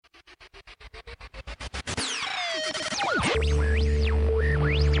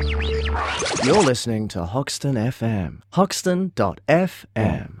You're listening to Hoxton FM.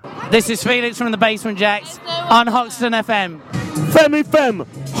 Hoxton.fm. This is Felix from the Basement Jacks on Hoxton FM. Fem,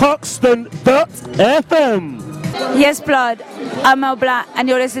 Hoxton.fm. Yes, blood. I'm Mel Black, and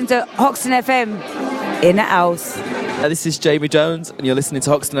you're listening to Hoxton FM in the house. This is Jamie Jones, and you're listening to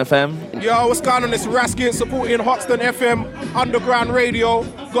Hoxton FM. Yo, what's going on? It's Raskin supporting Hoxton FM Underground Radio.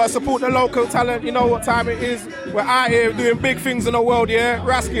 Got to support the local talent. You know what time it is. We're out here doing big things in the world, yeah?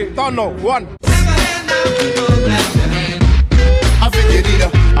 Raskin, don't know. One. I think you need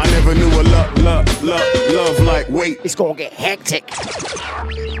I never knew a love like wait. It's gonna get hectic.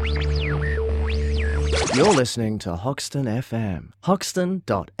 You're listening to Hoxton FM.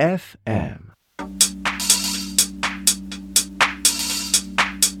 Hoxton.fm.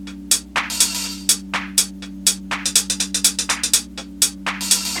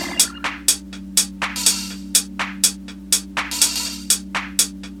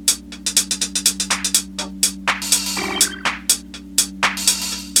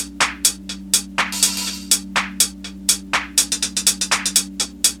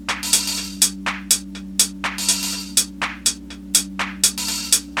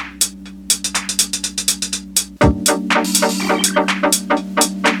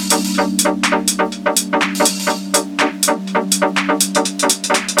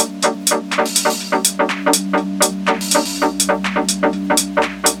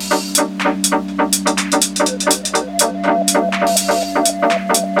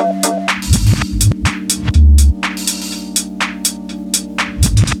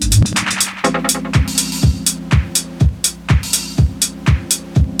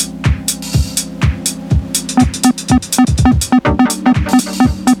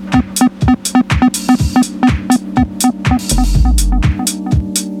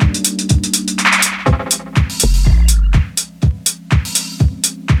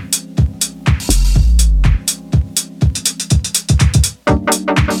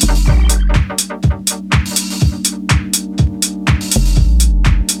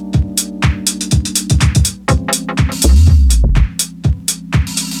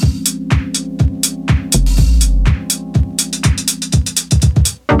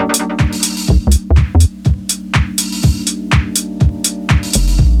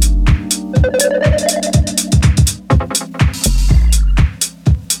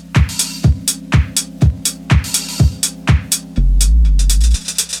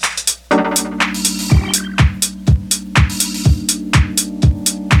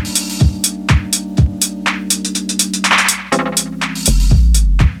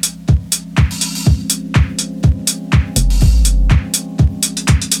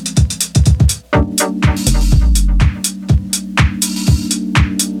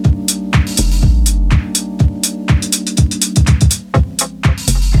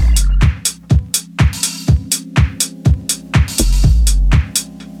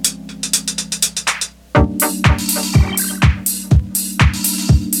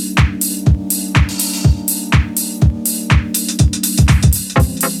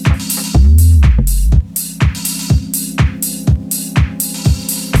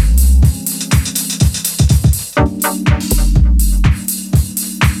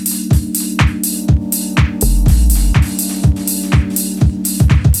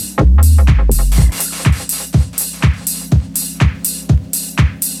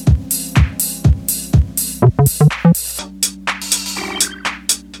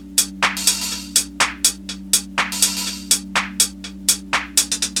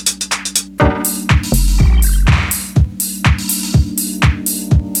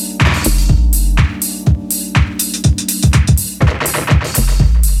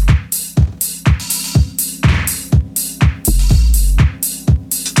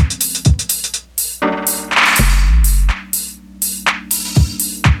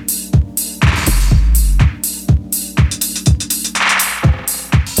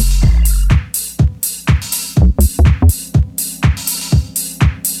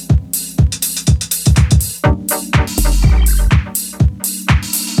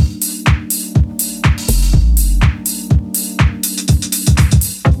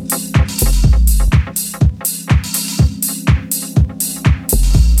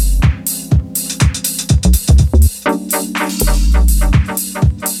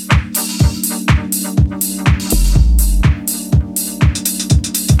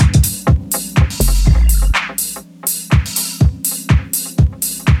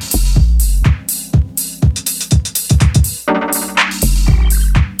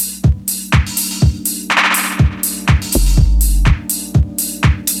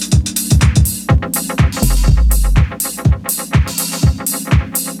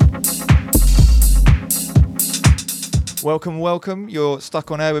 Welcome. You're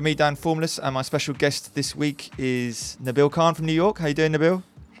stuck on air with me, Dan Formless, and my special guest this week is Nabil Khan from New York. How you doing, Nabil?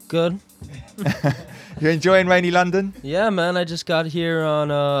 Good. You enjoying rainy London? Yeah, man. I just got here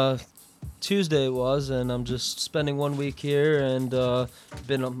on Tuesday and I'm just spending 1 week here and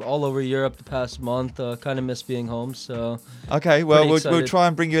been all over Europe the past month. Kind of miss being home, so. Okay, well, we'll try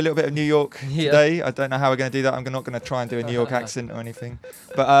and bring you a little bit of New York today. I don't know how we're going to do that. I'm not going to try and do a New York accent or anything.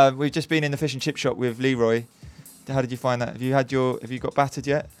 But we've just been in the fish and chip shop with Leroy. How did you find that? Have you got battered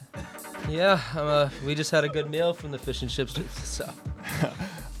yet? Yeah, we just had a good meal from the fish and chips. So.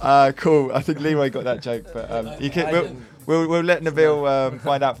 Cool. I think Leroy got that joke, but we'll let Nabil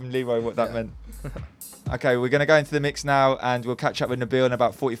find out from Leroy what that meant. Okay, we're going to go into the mix now, and we'll catch up with Nabil in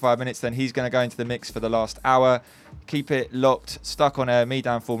about 45 minutes. Then he's going to go into the mix for the last hour. Keep it locked, stuck on air. Me,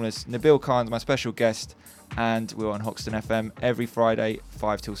 Dan Formless. Nabil Khan's my special guest, and we're on Hoxton FM every Friday,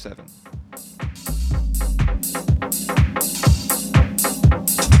 5 till 7.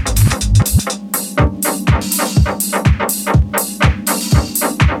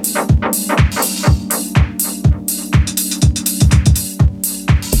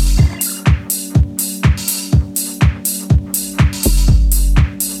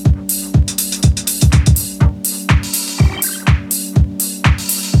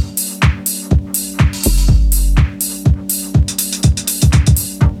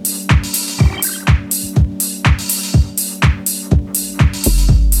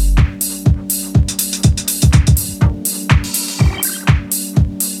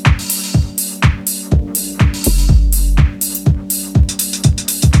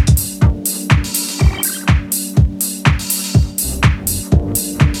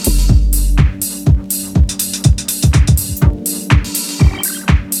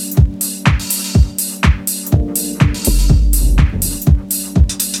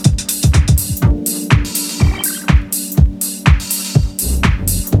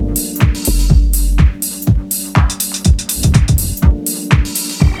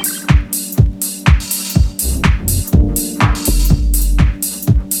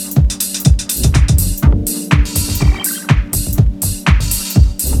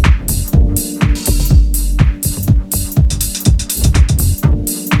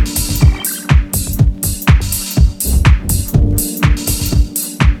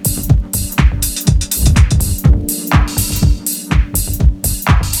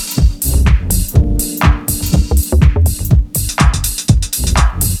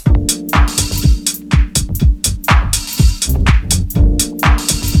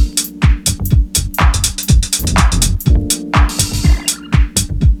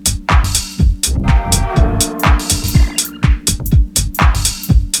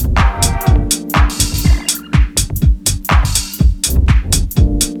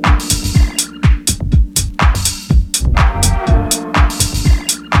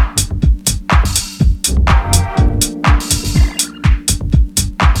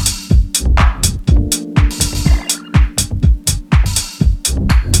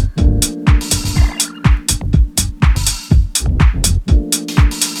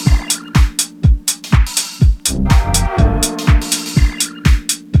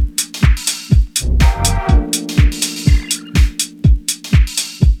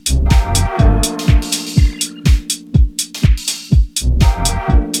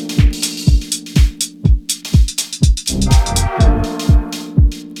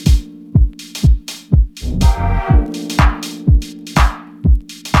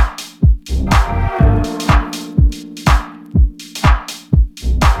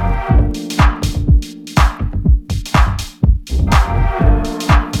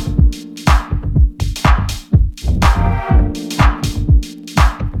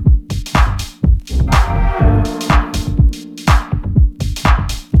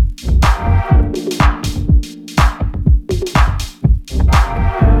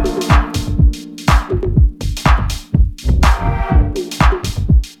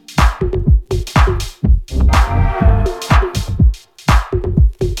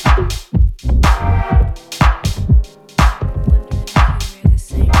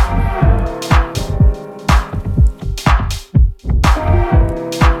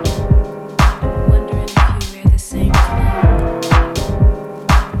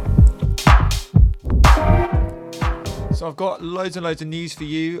 So I've got loads and loads of news for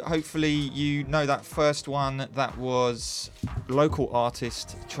you. Hopefully you know that first one. That was local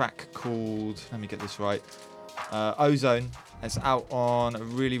artist track called, let me get this right, Ozone. It's out on a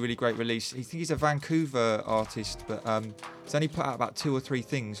really, really great release. I think he's a Vancouver artist, but he's only put out about 2 or 3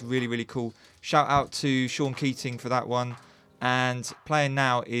 things. Really, really cool. Shout out to Sean Keating for that one. And playing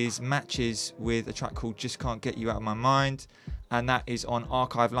now is Matches with a track called Just Can't Get You Out of My Mind. And that is on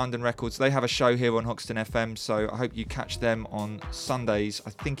Archive London Records. They have a show here on Hoxton FM, so I hope you catch them on Sundays.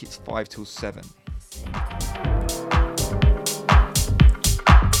 I think it's 5 till 7.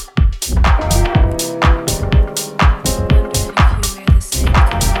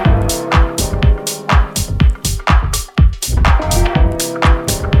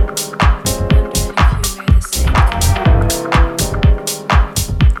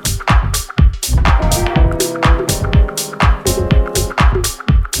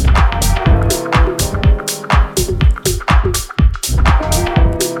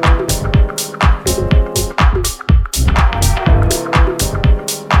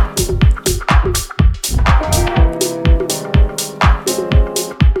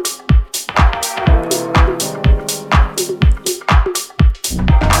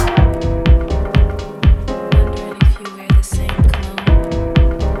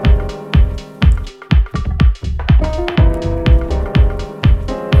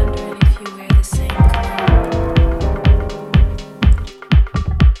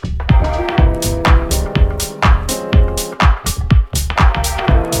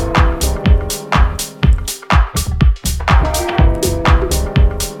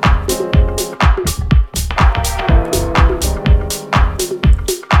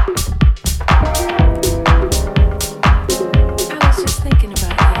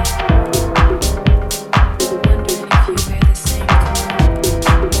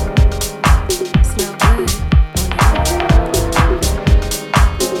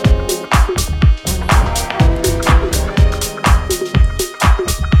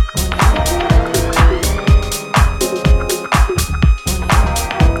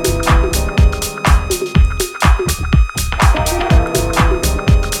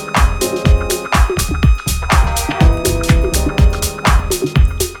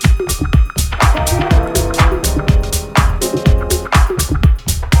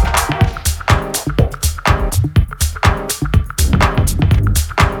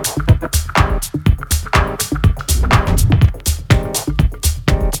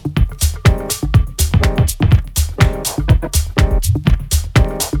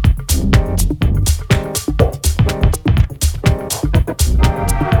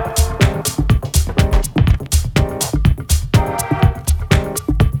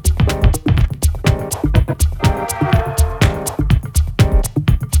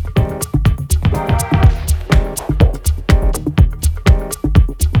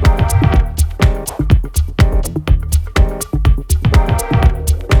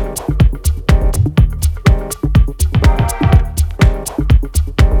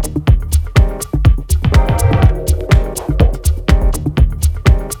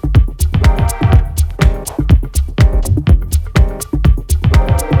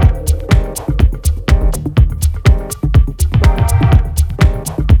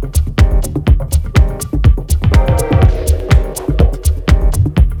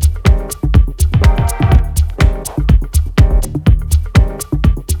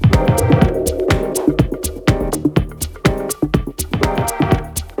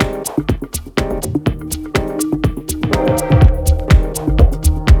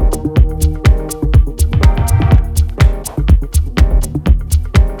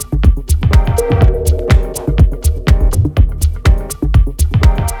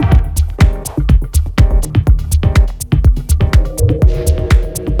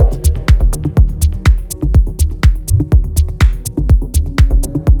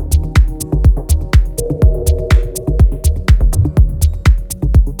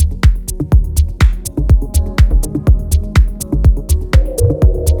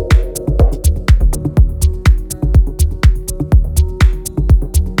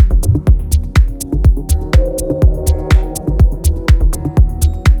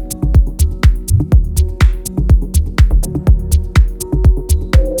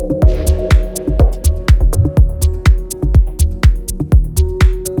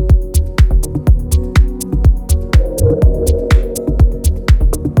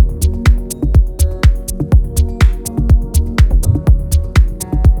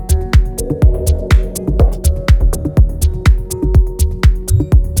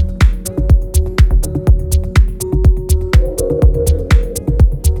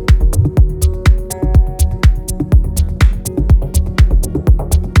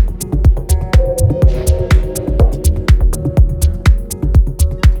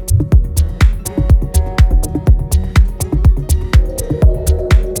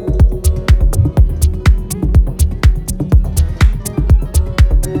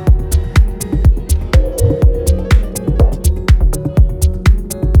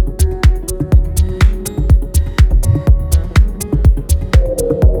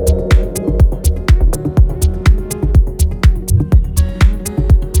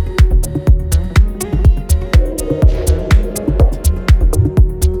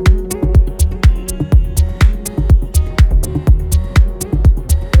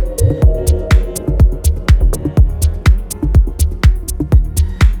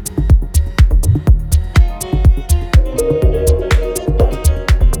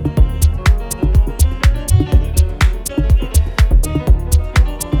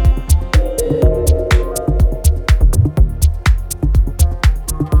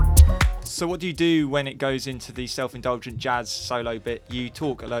 So what do you do when it goes into the self-indulgent jazz solo bit? You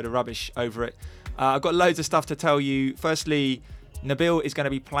talk a load of rubbish over it. I've got loads of stuff to tell you. Firstly, Nabil is going to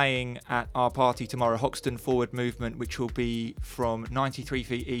be playing at our party tomorrow, Hoxton Forward Movement, which will be from 93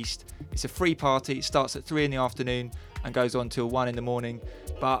 Feet East. It's a free party. It starts at 3 in the afternoon and goes on till 1 in the morning.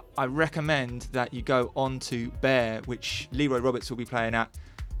 But I recommend that you go on to Bear, which Leroy Roberts will be playing at.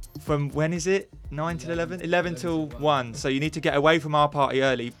 From when is it? 9 till 11? 11 till 1. So you need to get away from our party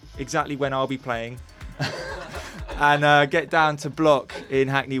early, exactly when I'll be playing. And get down to Block in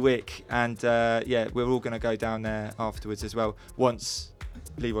Hackney Wick. And yeah, we're all going to go down there afterwards as well, once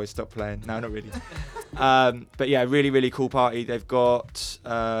Leroy stopped playing. No, not really. But yeah, really, really cool party. They've got,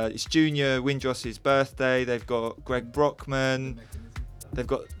 it's Junior Windross's birthday. They've got Greg Brockman. They've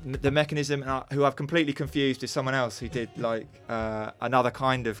got The Mechanism, who I've completely confused with someone else who did like another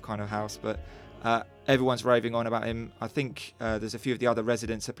kind of house, but everyone's raving on about him. I think there's a few of the other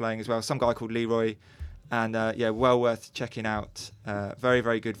residents are playing as well. Some guy called Leroy, and yeah, well worth checking out. Very,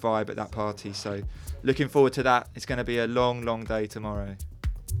 very good vibe at that party. So looking forward to that. It's going to be a long, long day tomorrow.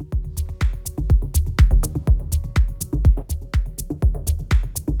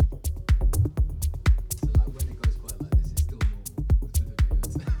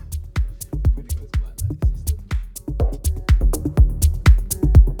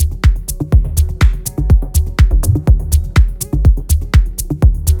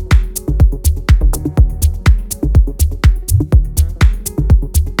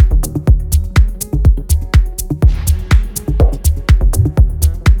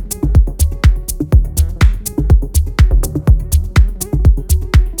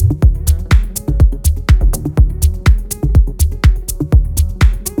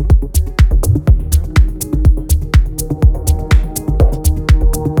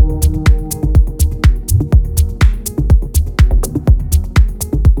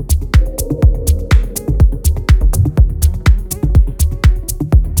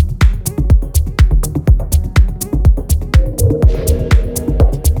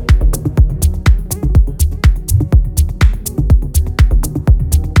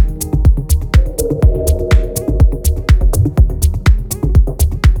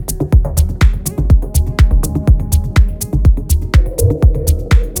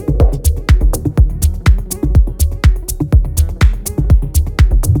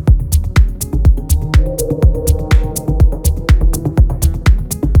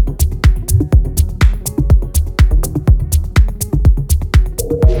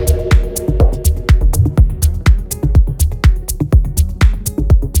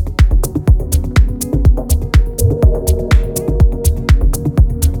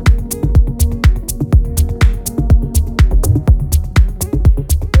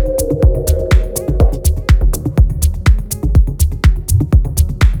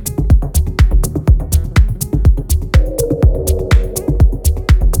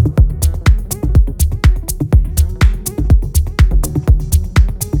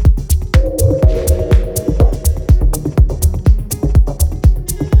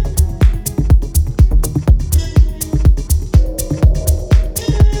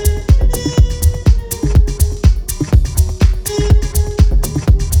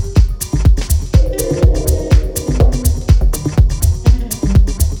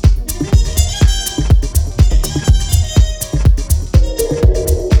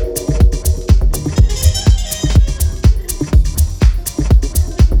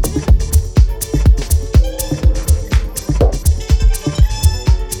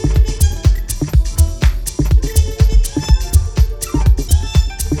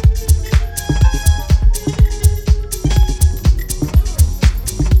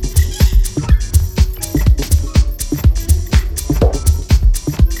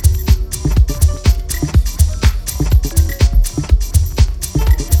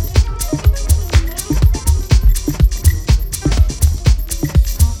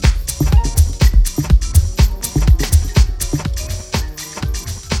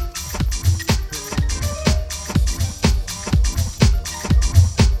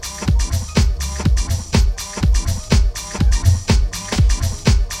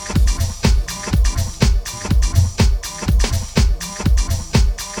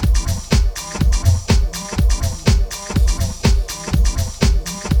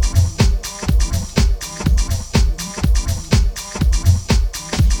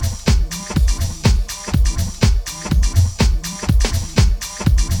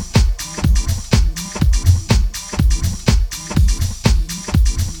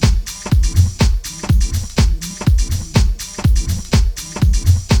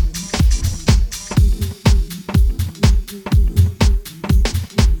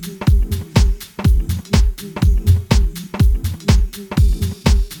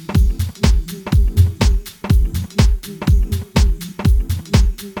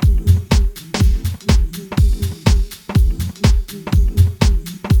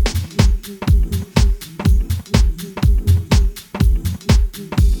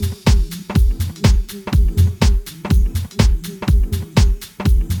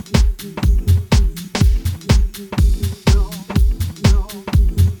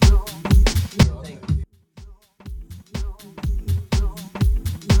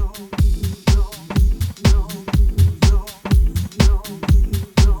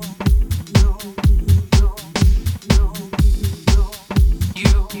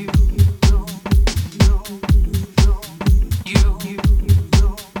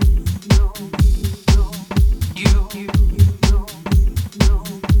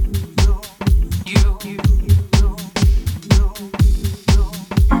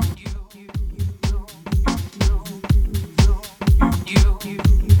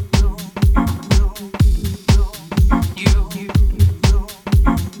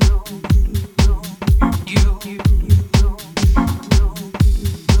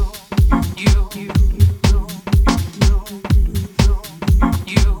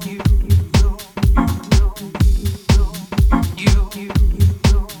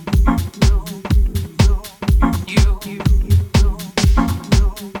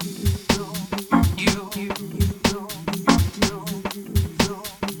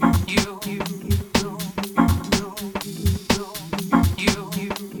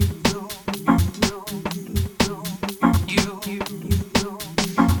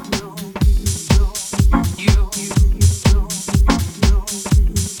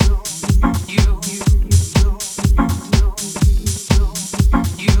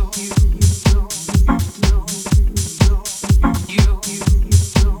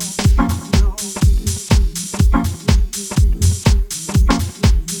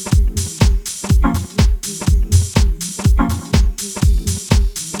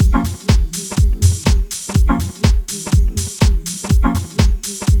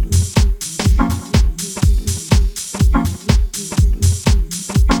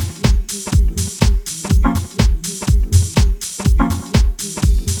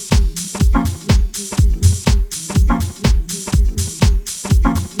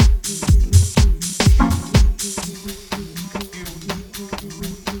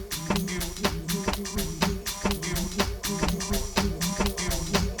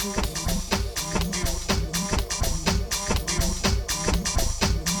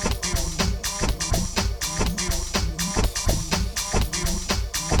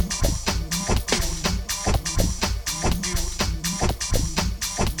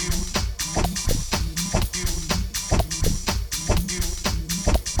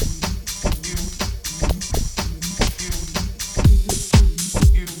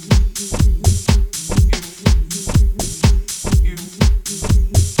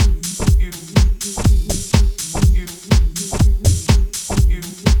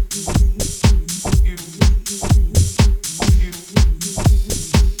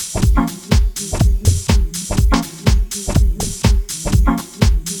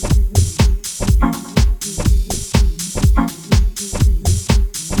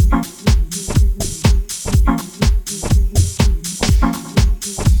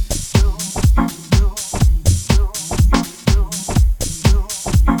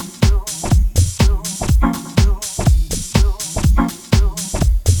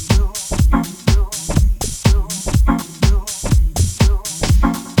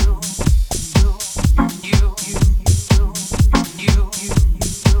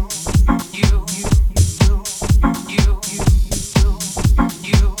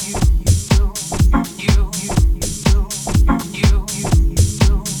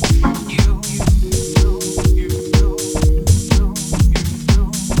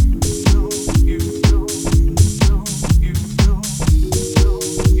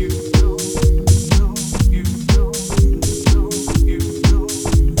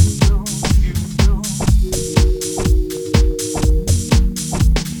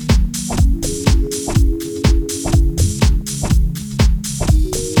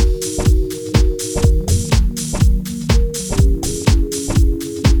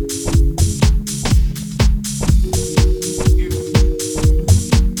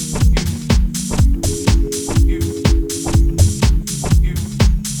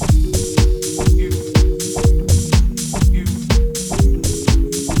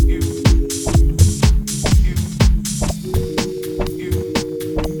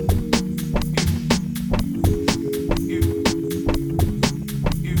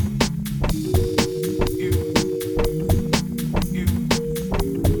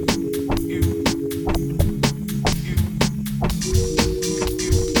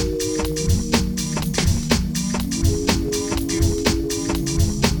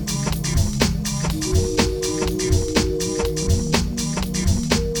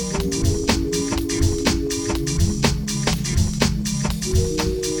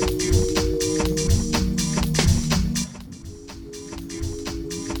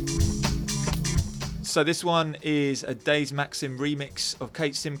 So this one is a Days Maxim remix of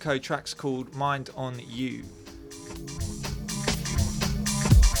Kate Simcoe tracks called Mind on You.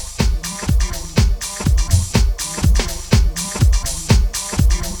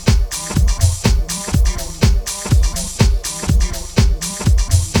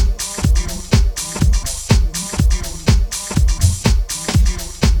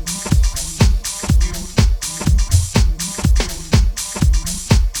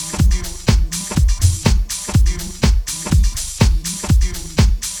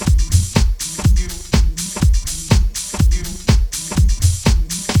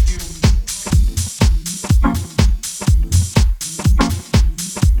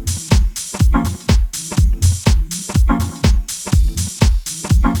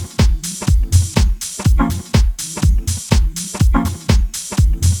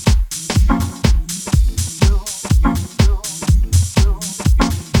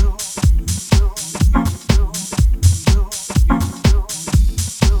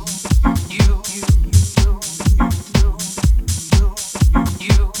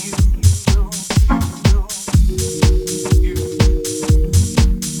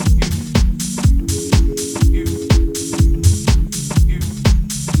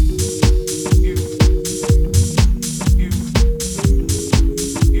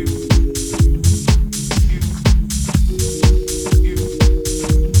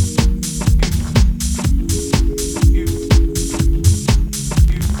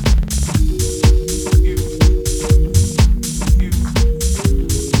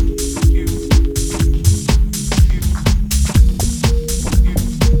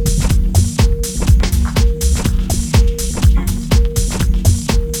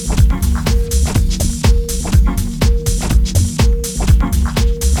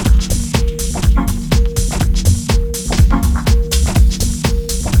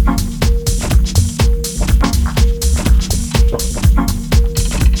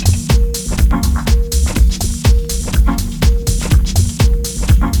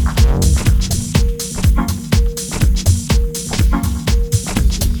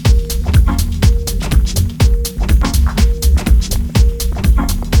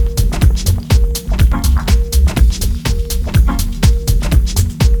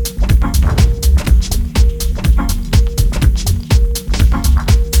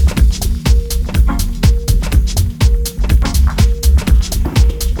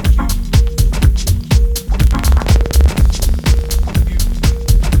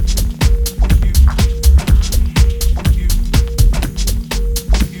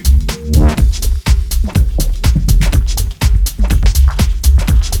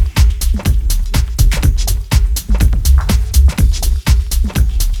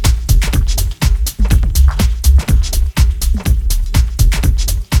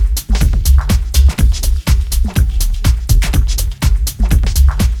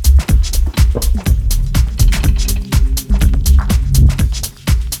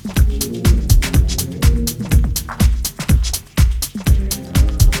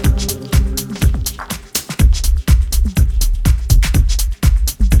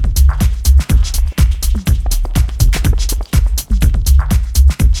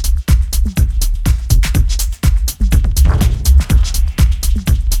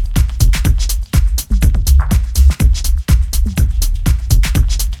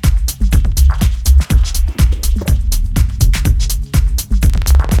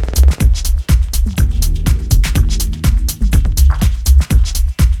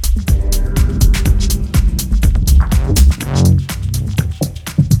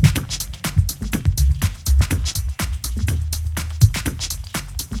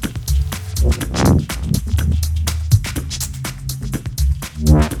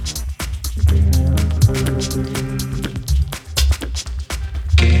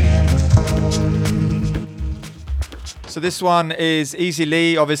 So this one is Easy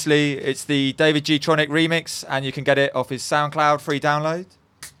Lee, obviously. It's the David G. Tronic remix, and you can get it off his SoundCloud free download.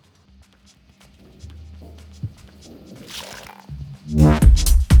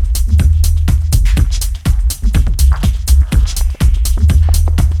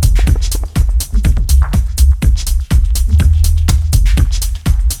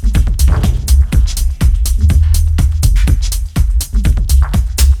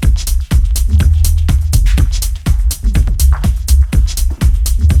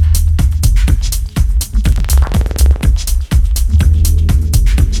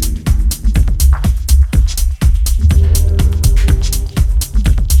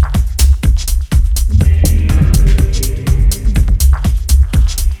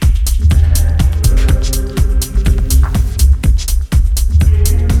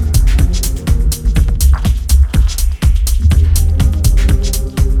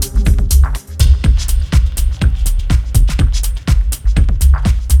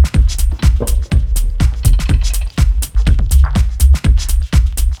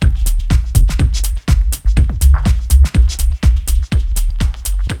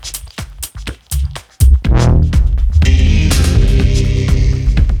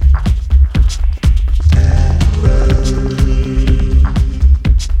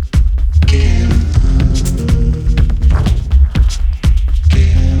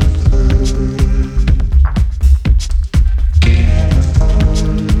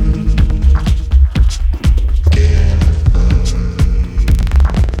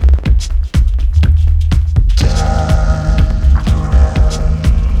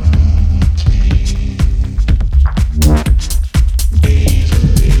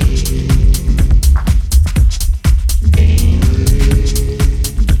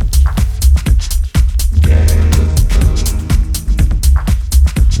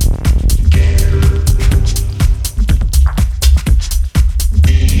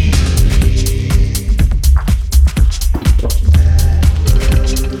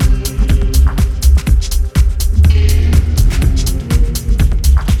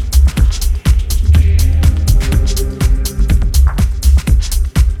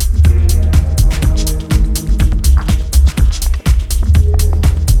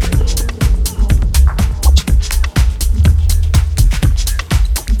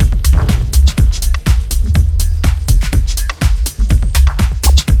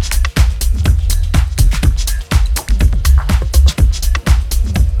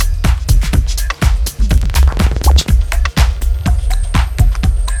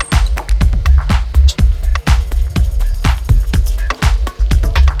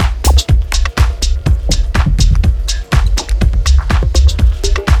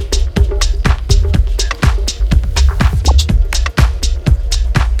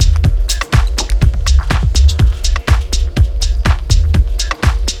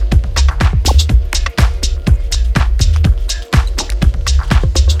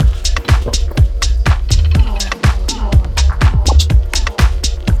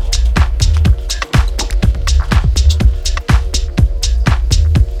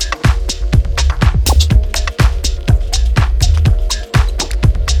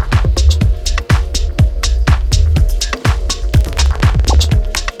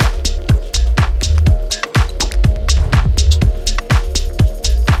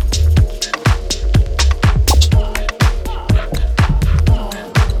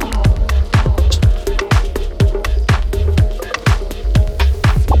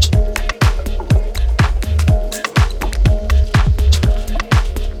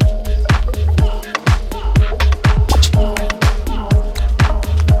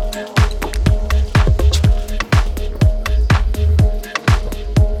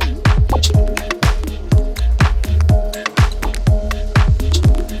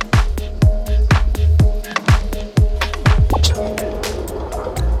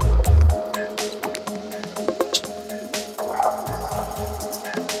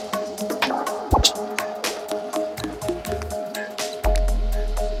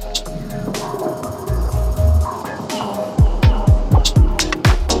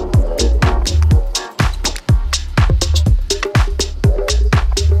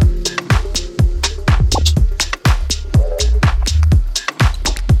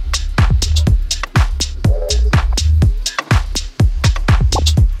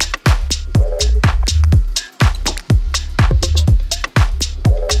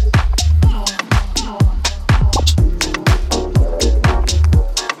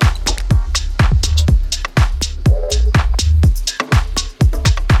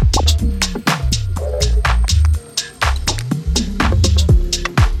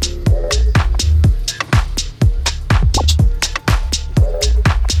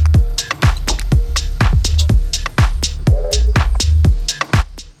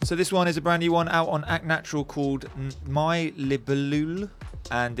 So this one is a brand new one out on Act Natural called My Libelule,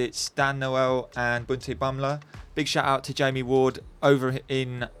 and it's Dan Noel and Bunte Bumla. Big shout out to Jamie Ward over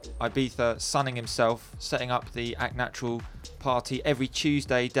in Ibiza, sunning himself, setting up the Act Natural party every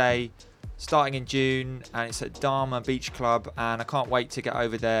Tuesday day, starting in June, and it's at Dharma Beach Club, and I can't wait to get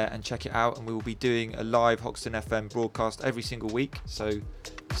over there and check it out. And we will be doing a live Hoxton FM broadcast every single week, so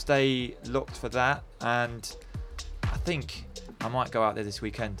stay locked for that. And I think I might go out there this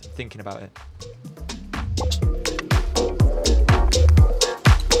weekend. I'm thinking about it.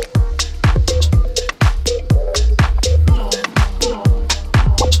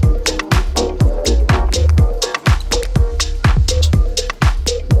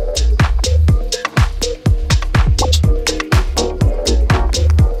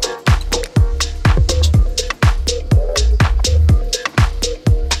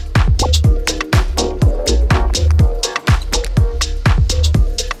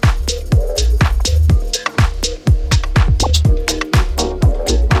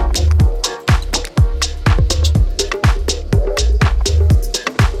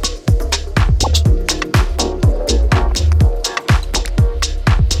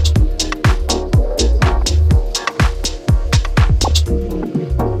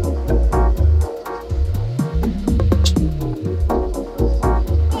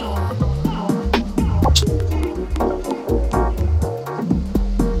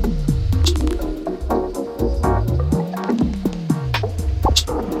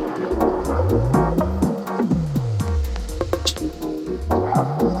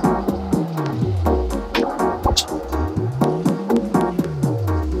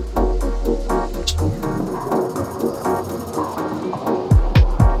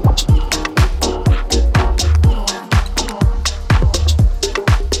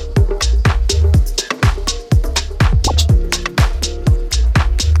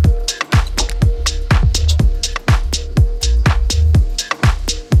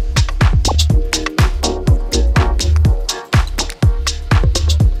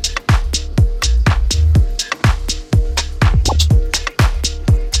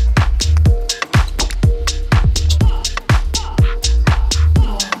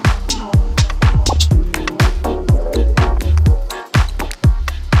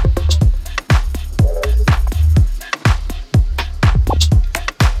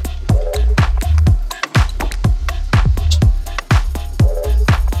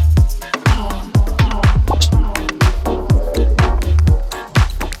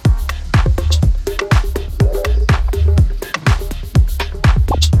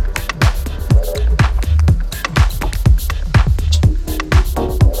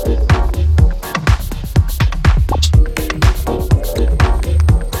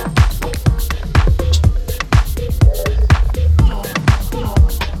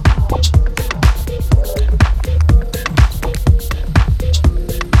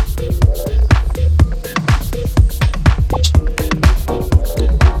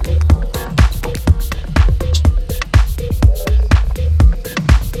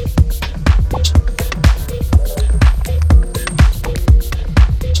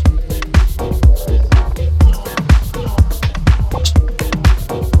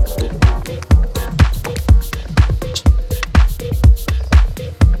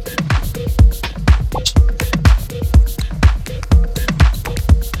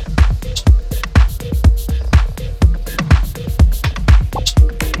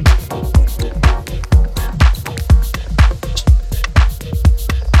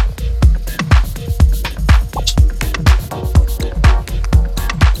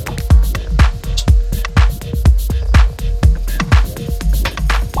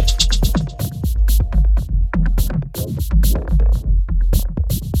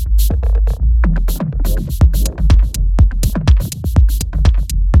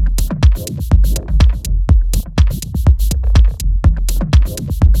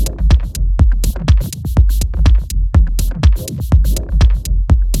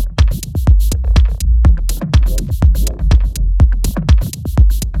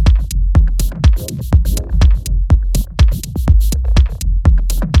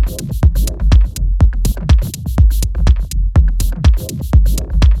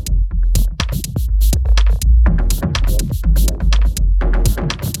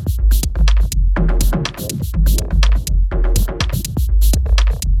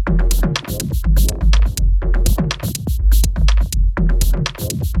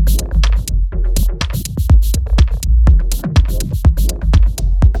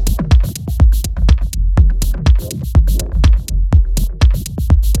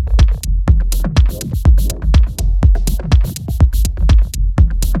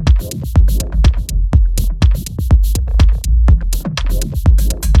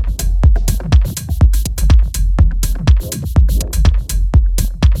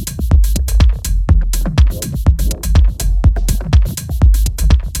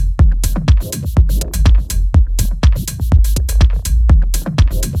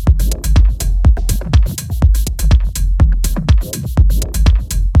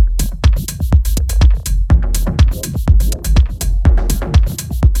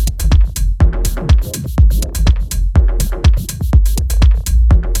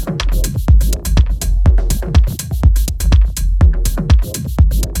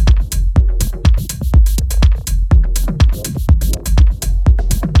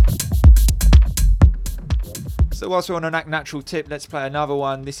 So whilst we're on an Act Natural tip, let's play another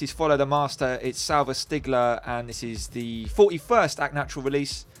one. This is Follow the Master. It's Salva Stigler, and this is the 41st Act Natural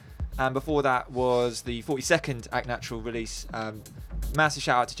release. And before that was the 42nd Act Natural release. Massive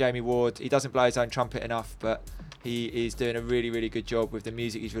shout out to Jamie Ward. He doesn't blow his own trumpet enough, but he is doing a really, really good job with the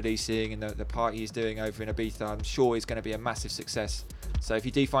music he's releasing and the party he's doing over in Ibiza. I'm sure it's going to be a massive success. So if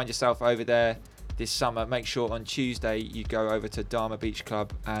you do find yourself over there this summer, make sure on Tuesday you go over to Dharma Beach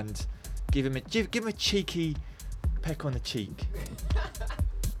Club and give him a cheeky peck on the cheek.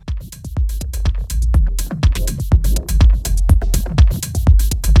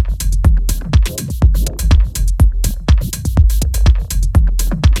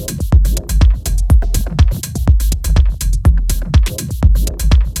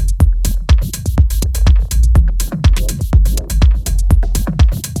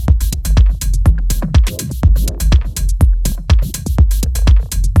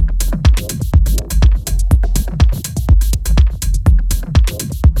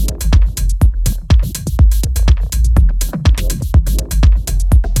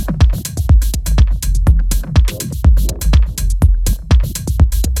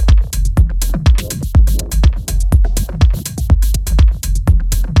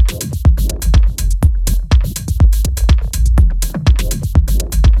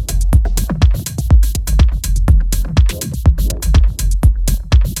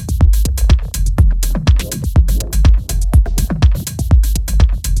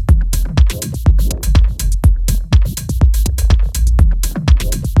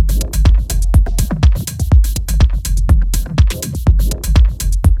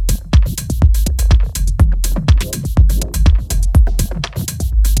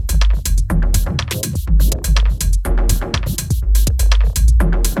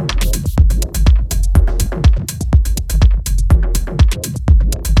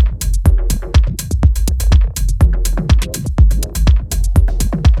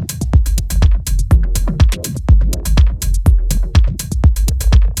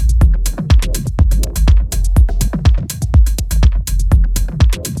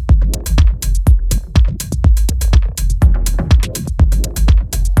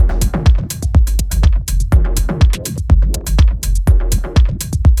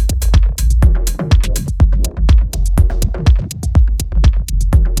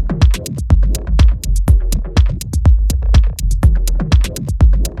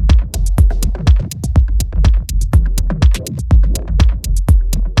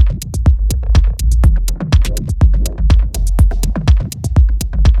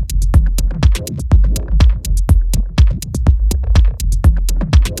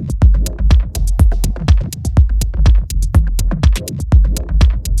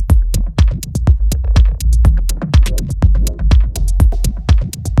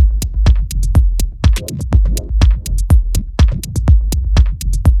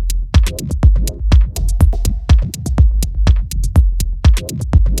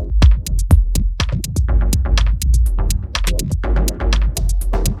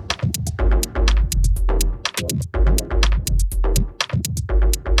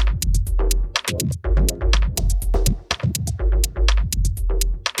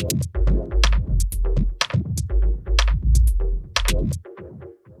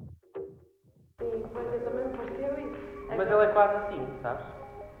 quase assim, sabes?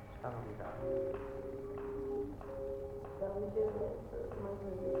 Estava ligado.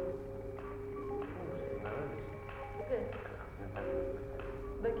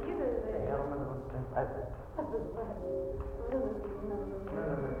 Daqui, né? Ela mandou uma mensagem.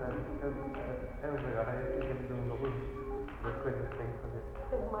 Mas agora eu tenho que ter um luz das coisas que tenho que fazer.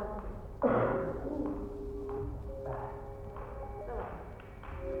 Tem mais.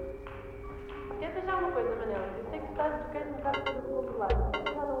 Quer deixar uma coisa, Manel? Eu sei que queres um bocado de controlar.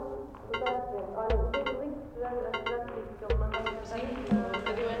 Mas já não está a frente. Olha, o link que já te disse que ele mandou uma mensagem.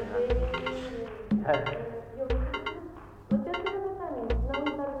 Eu tento pensar nisso, não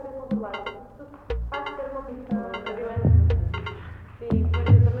estar a querer controlar. Isso faz ter uma opinião. Sim, foi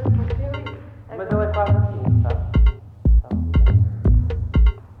exatamente porque eu. Mas ele é quase assim, sabe?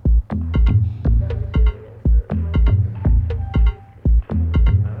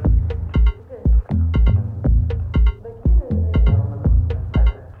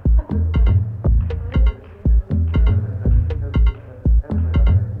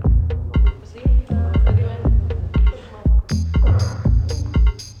 Sim,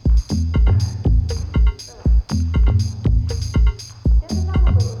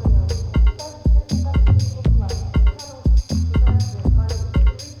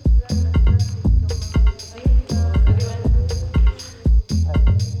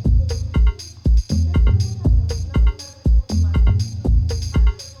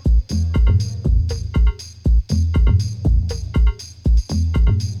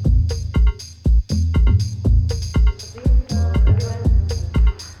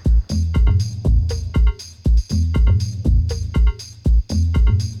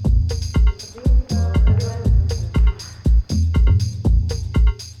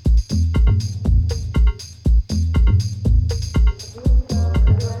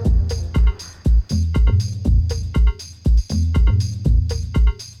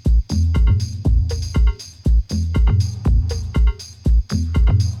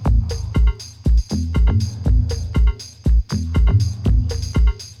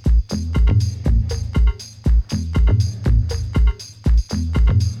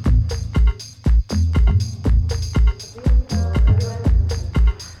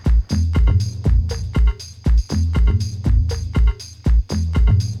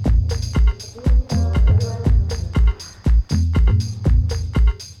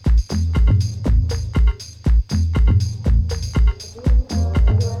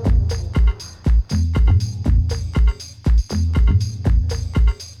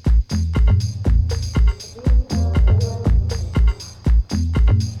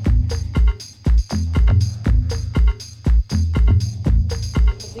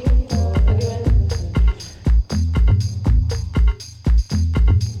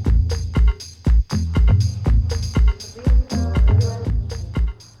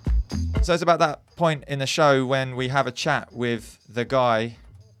 So it's about that point in the show when we have a chat with the guy,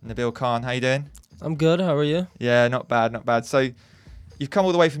 Nabil Khan. How you doing? I'm good. How are you? Yeah, not bad, not bad. So you've come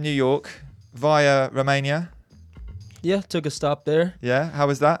all the way from New York via Romania. Yeah, took a stop there. Yeah, how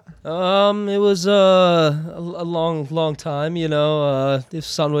was that? It was a long time. You know, it's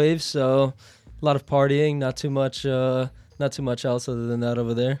Sunwaves, so a lot of partying. Not too much else other than that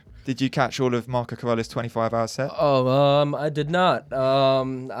over there. Did you catch all of Marco Carollo's 25-hour set? Oh, I did not.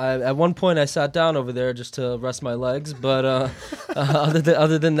 At one point I sat down over there just to rest my legs, but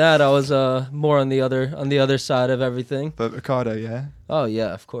other than that, I was more on the other side of everything. But Ricardo, yeah. Oh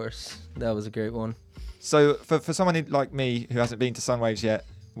yeah, of course, that was a great one. So for someone like me who hasn't been to Sunwaves yet,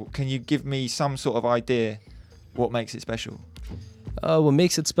 can you give me some sort of idea what makes it special? What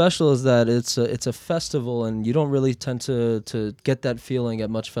makes it special is that it's a festival, and you don't really tend to get that feeling at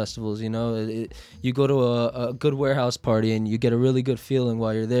much festivals. You know, you go to a good warehouse party and you get a really good feeling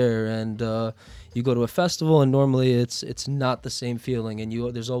while you're there, and you go to a festival and normally it's not the same feeling, and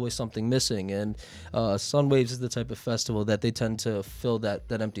there's always something missing. And Sunwaves is the type of festival that they tend to fill that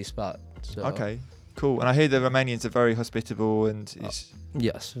empty spot. So. Okay. Cool. And I hear the Romanians are very hospitable and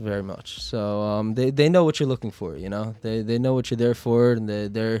yes, very much. So they know what you're looking for, you know. They know what you're there for, and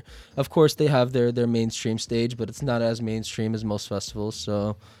they're of course they have their mainstream stage, but it's not as mainstream as most festivals.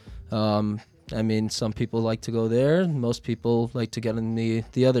 So I mean, some people like to go there, most people like to get on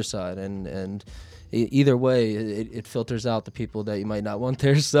the other side, and either way it filters out the people that you might not want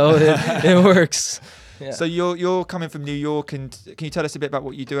there, so it works. Yeah. So you're coming from New York, and can you tell us a bit about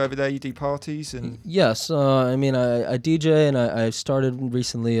what you do over there? You do parties and yes, I mean I DJ, and I started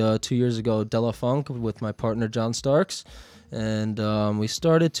recently 2 years ago DLF with my partner John Starks, and we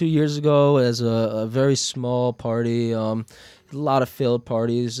started 2 years ago as a very small party, a lot of failed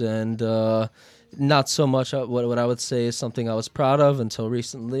parties, and not so much what I would say is something I was proud of until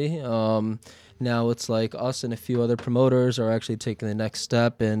recently. Now it's like us and a few other promoters are actually taking the next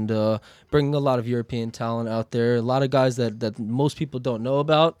step and bringing a lot of European talent out there. A lot of guys that most people don't know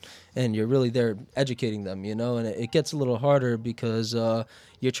about, and you're really there educating them, you know. And it gets a little harder because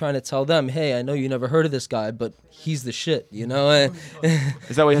you're trying to tell them, hey, I know you never heard of this guy, but he's the shit, you know.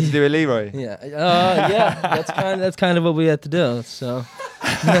 Is that what you had to do with Leroy? Yeah, yeah. That's kind of what we had to do. So.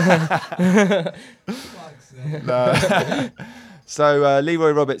 So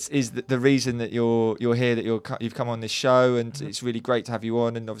Leroy Roberts is the reason that you're here, that you've come on this show, and it's really great to have you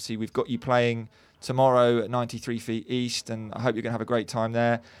on. And obviously we've got you playing tomorrow at 93 Feet East, and I hope you're going to have a great time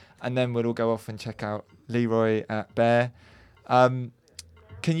there. And then we'll all go off and check out Leroy at Bear. Can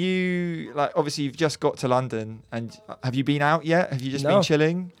you, like, obviously you've just got to London, and have you been out yet? Have you just been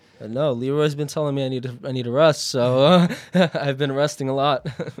chilling? No, Leroy's been telling me I need to rest, so I've been resting a lot.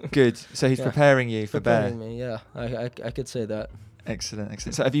 Good. So he's preparing you for Bear. Me, yeah, I could say that. Excellent.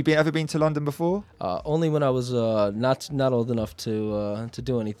 So have you ever been to London before? Only when I was not old enough to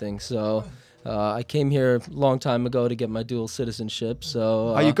do anything. So I came here a long time ago to get my dual citizenship.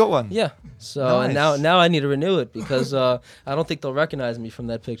 So you got one? Yeah. So nice. and now I need to renew it because I don't think they'll recognize me from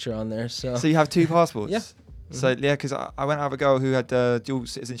that picture on there. So you have two passports? Yeah. So yeah, because I went out with a girl who had dual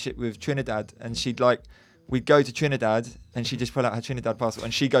citizenship with Trinidad, and we'd go to Trinidad, and she'd just pull out her Trinidad passport,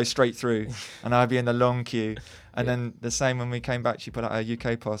 and she'd go straight through, and I'd be in the long queue. And then the same when we came back, she pulled out her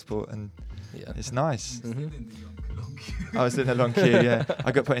UK passport, and it's nice. Mm-hmm. I was in the long queue, yeah.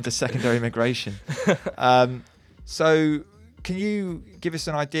 I got put into secondary immigration. So can you give us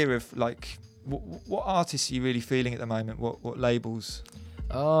an idea of, like, what artists are you really feeling at the moment? What labels?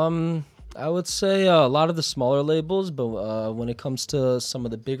 I would say a lot of the smaller labels, but when it comes to some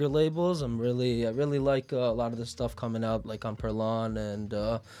of the bigger labels, I really like a lot of the stuff coming out, like on Perlon, and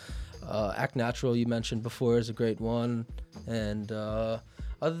Act Natural you mentioned before is a great one. And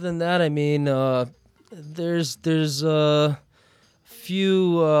other than that, I mean, there's a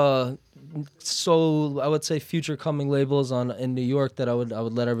few so I would say future coming labels in New York that I would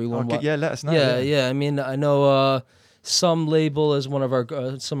let everyone watch. Yeah, let us know. Yeah. I mean, I know. Some label is one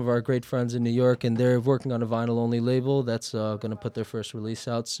of some of our great friends in New York, and they're working on a vinyl-only label that's going to put their first release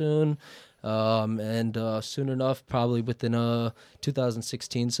out soon. And soon enough, probably within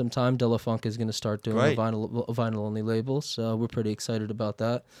 2016 sometime, DLF is going to start doing a vinyl-only label. So we're pretty excited about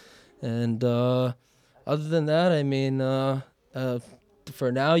that. And other than that, I mean,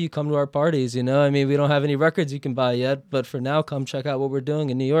 for now, you come to our parties. You know, I mean, we don't have any records you can buy yet, but for now, come check out what we're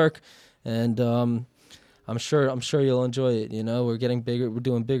doing in New York, and I'm sure you'll enjoy it. You know, we're getting bigger, we're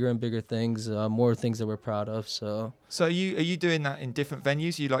doing bigger and bigger things, more things that we're proud of. So are you doing that in different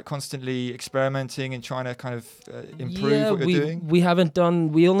venues? Are you like constantly experimenting and trying to kind of improve what you're doing? We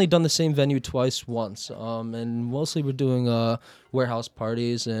only done the same venue once, and mostly we're doing warehouse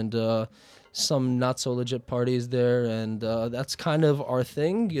parties and some not so legit parties there, and that's kind of our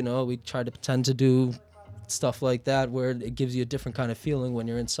thing. You know, we try to pretend to do stuff like that where it gives you a different kind of feeling when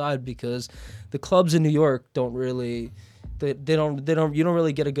you're inside, because the clubs in New York don't really you don't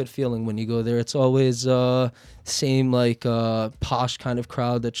really get a good feeling when you go there. It's always same like posh kind of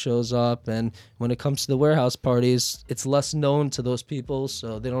crowd that shows up, and when it comes to the warehouse parties, it's less known to those people,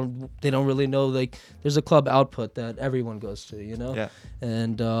 so they don't really know. Like, there's a club Output that everyone goes to, you know. Yeah.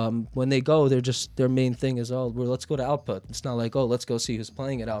 And when they go, their main thing is, let's go to Output. It's not like, let's go see who's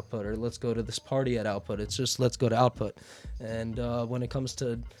playing at Output, or let's go to this party at Output. It's just, let's go to Output. And when it comes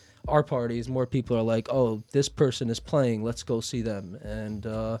to our parties, more people are like, this person is playing, let's go see them. And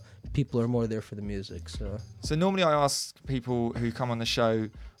people are more there for the music. So normally I ask people who come on the show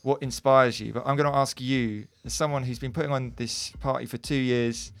what inspires you, but I'm going to ask you, as someone who's been putting on this party for 2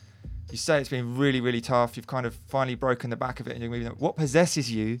 years, you say it's been really, really tough, you've kind of finally broken the back of it, and you're moving on. What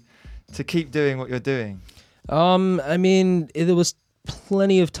possesses you to keep doing what you're doing? I mean, there was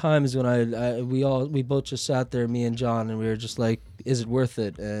plenty of times when we both just sat there, me and John, and we were just like, is it worth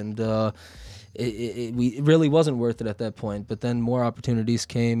it? And it really wasn't worth it at that point. But then more opportunities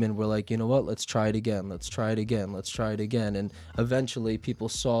came, and we're like, you know what? Let's try it again. Let's try it again. Let's try it again. And eventually, people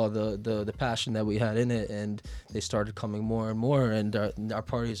saw the passion that we had in it, and they started coming more and more. And our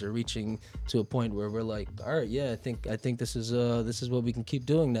parties are reaching to a point where we're like, all right, yeah, I think this is what we can keep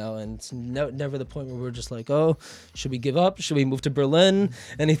doing now. And it's never the point where we're just like, should we give up? Should we move to Berlin?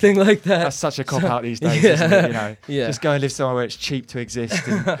 Anything like that? That's such a cop out these days, yeah. isn't it? You know, yeah. Just go and live somewhere where it's cheap to exist,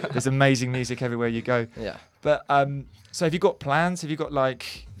 and there's amazing music everywhere you go. Yeah. But so have you got plans? Have you got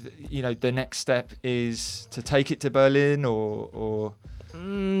like, you know, the next step is to take it to Berlin, or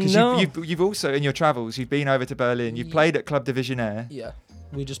because no. you've also in your travels you've been over to Berlin. You've played at Club Divisionaire. Yeah.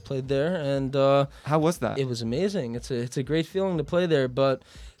 We just played there, and how was that? It was amazing. It's a great feeling to play there, but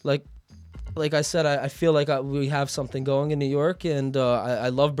like I said, I feel like we have something going in New York, and I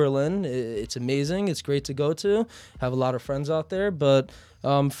love Berlin. It's amazing. It's great to go to. Have a lot of friends out there, but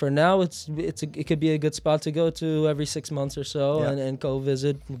for now, it could be a good spot to go to every 6 months or so, yeah. and go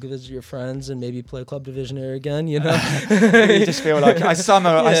visit your friends, and maybe play Club Divisionaire again. You know, you just feel like I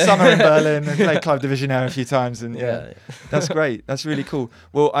summer in Berlin and play Club Divisionaire a few times, and yeah. That's great. That's really cool.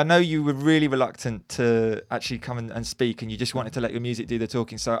 Well, I know you were really reluctant to actually come and speak, and you just wanted to let your music do the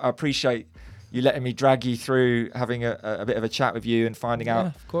talking. So I appreciate you letting me drag you through having a bit of a chat with you and finding out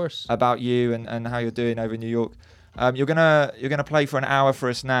of course. about you and how you're doing over in New York. You're gonna play for an hour for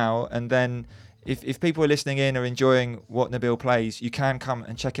us now, and then if people are listening in or enjoying what Nabil plays, you can come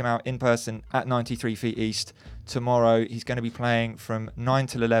and check him out in person at 93 Feet East tomorrow. He's going to be playing from 9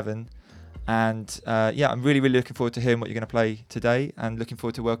 till 11, and I'm really, really looking forward to hearing what you're going to play today, and looking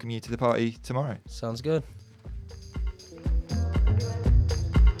forward to welcoming you to the party tomorrow. Sounds good.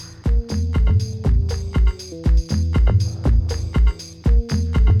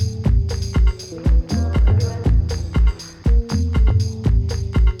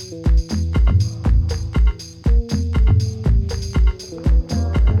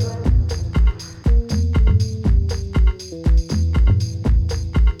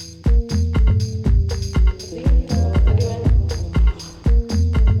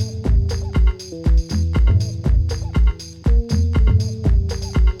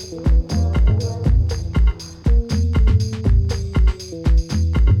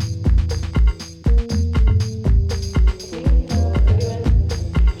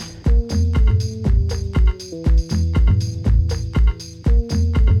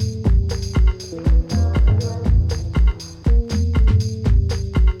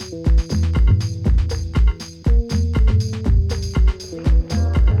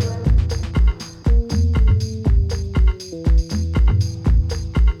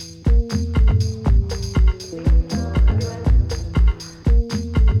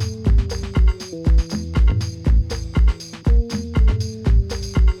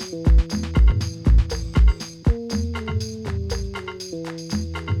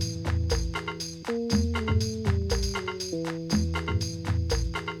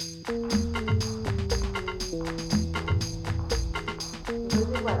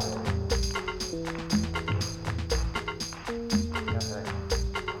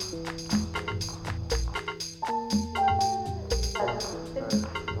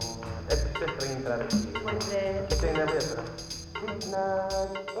 Estoy nervioso.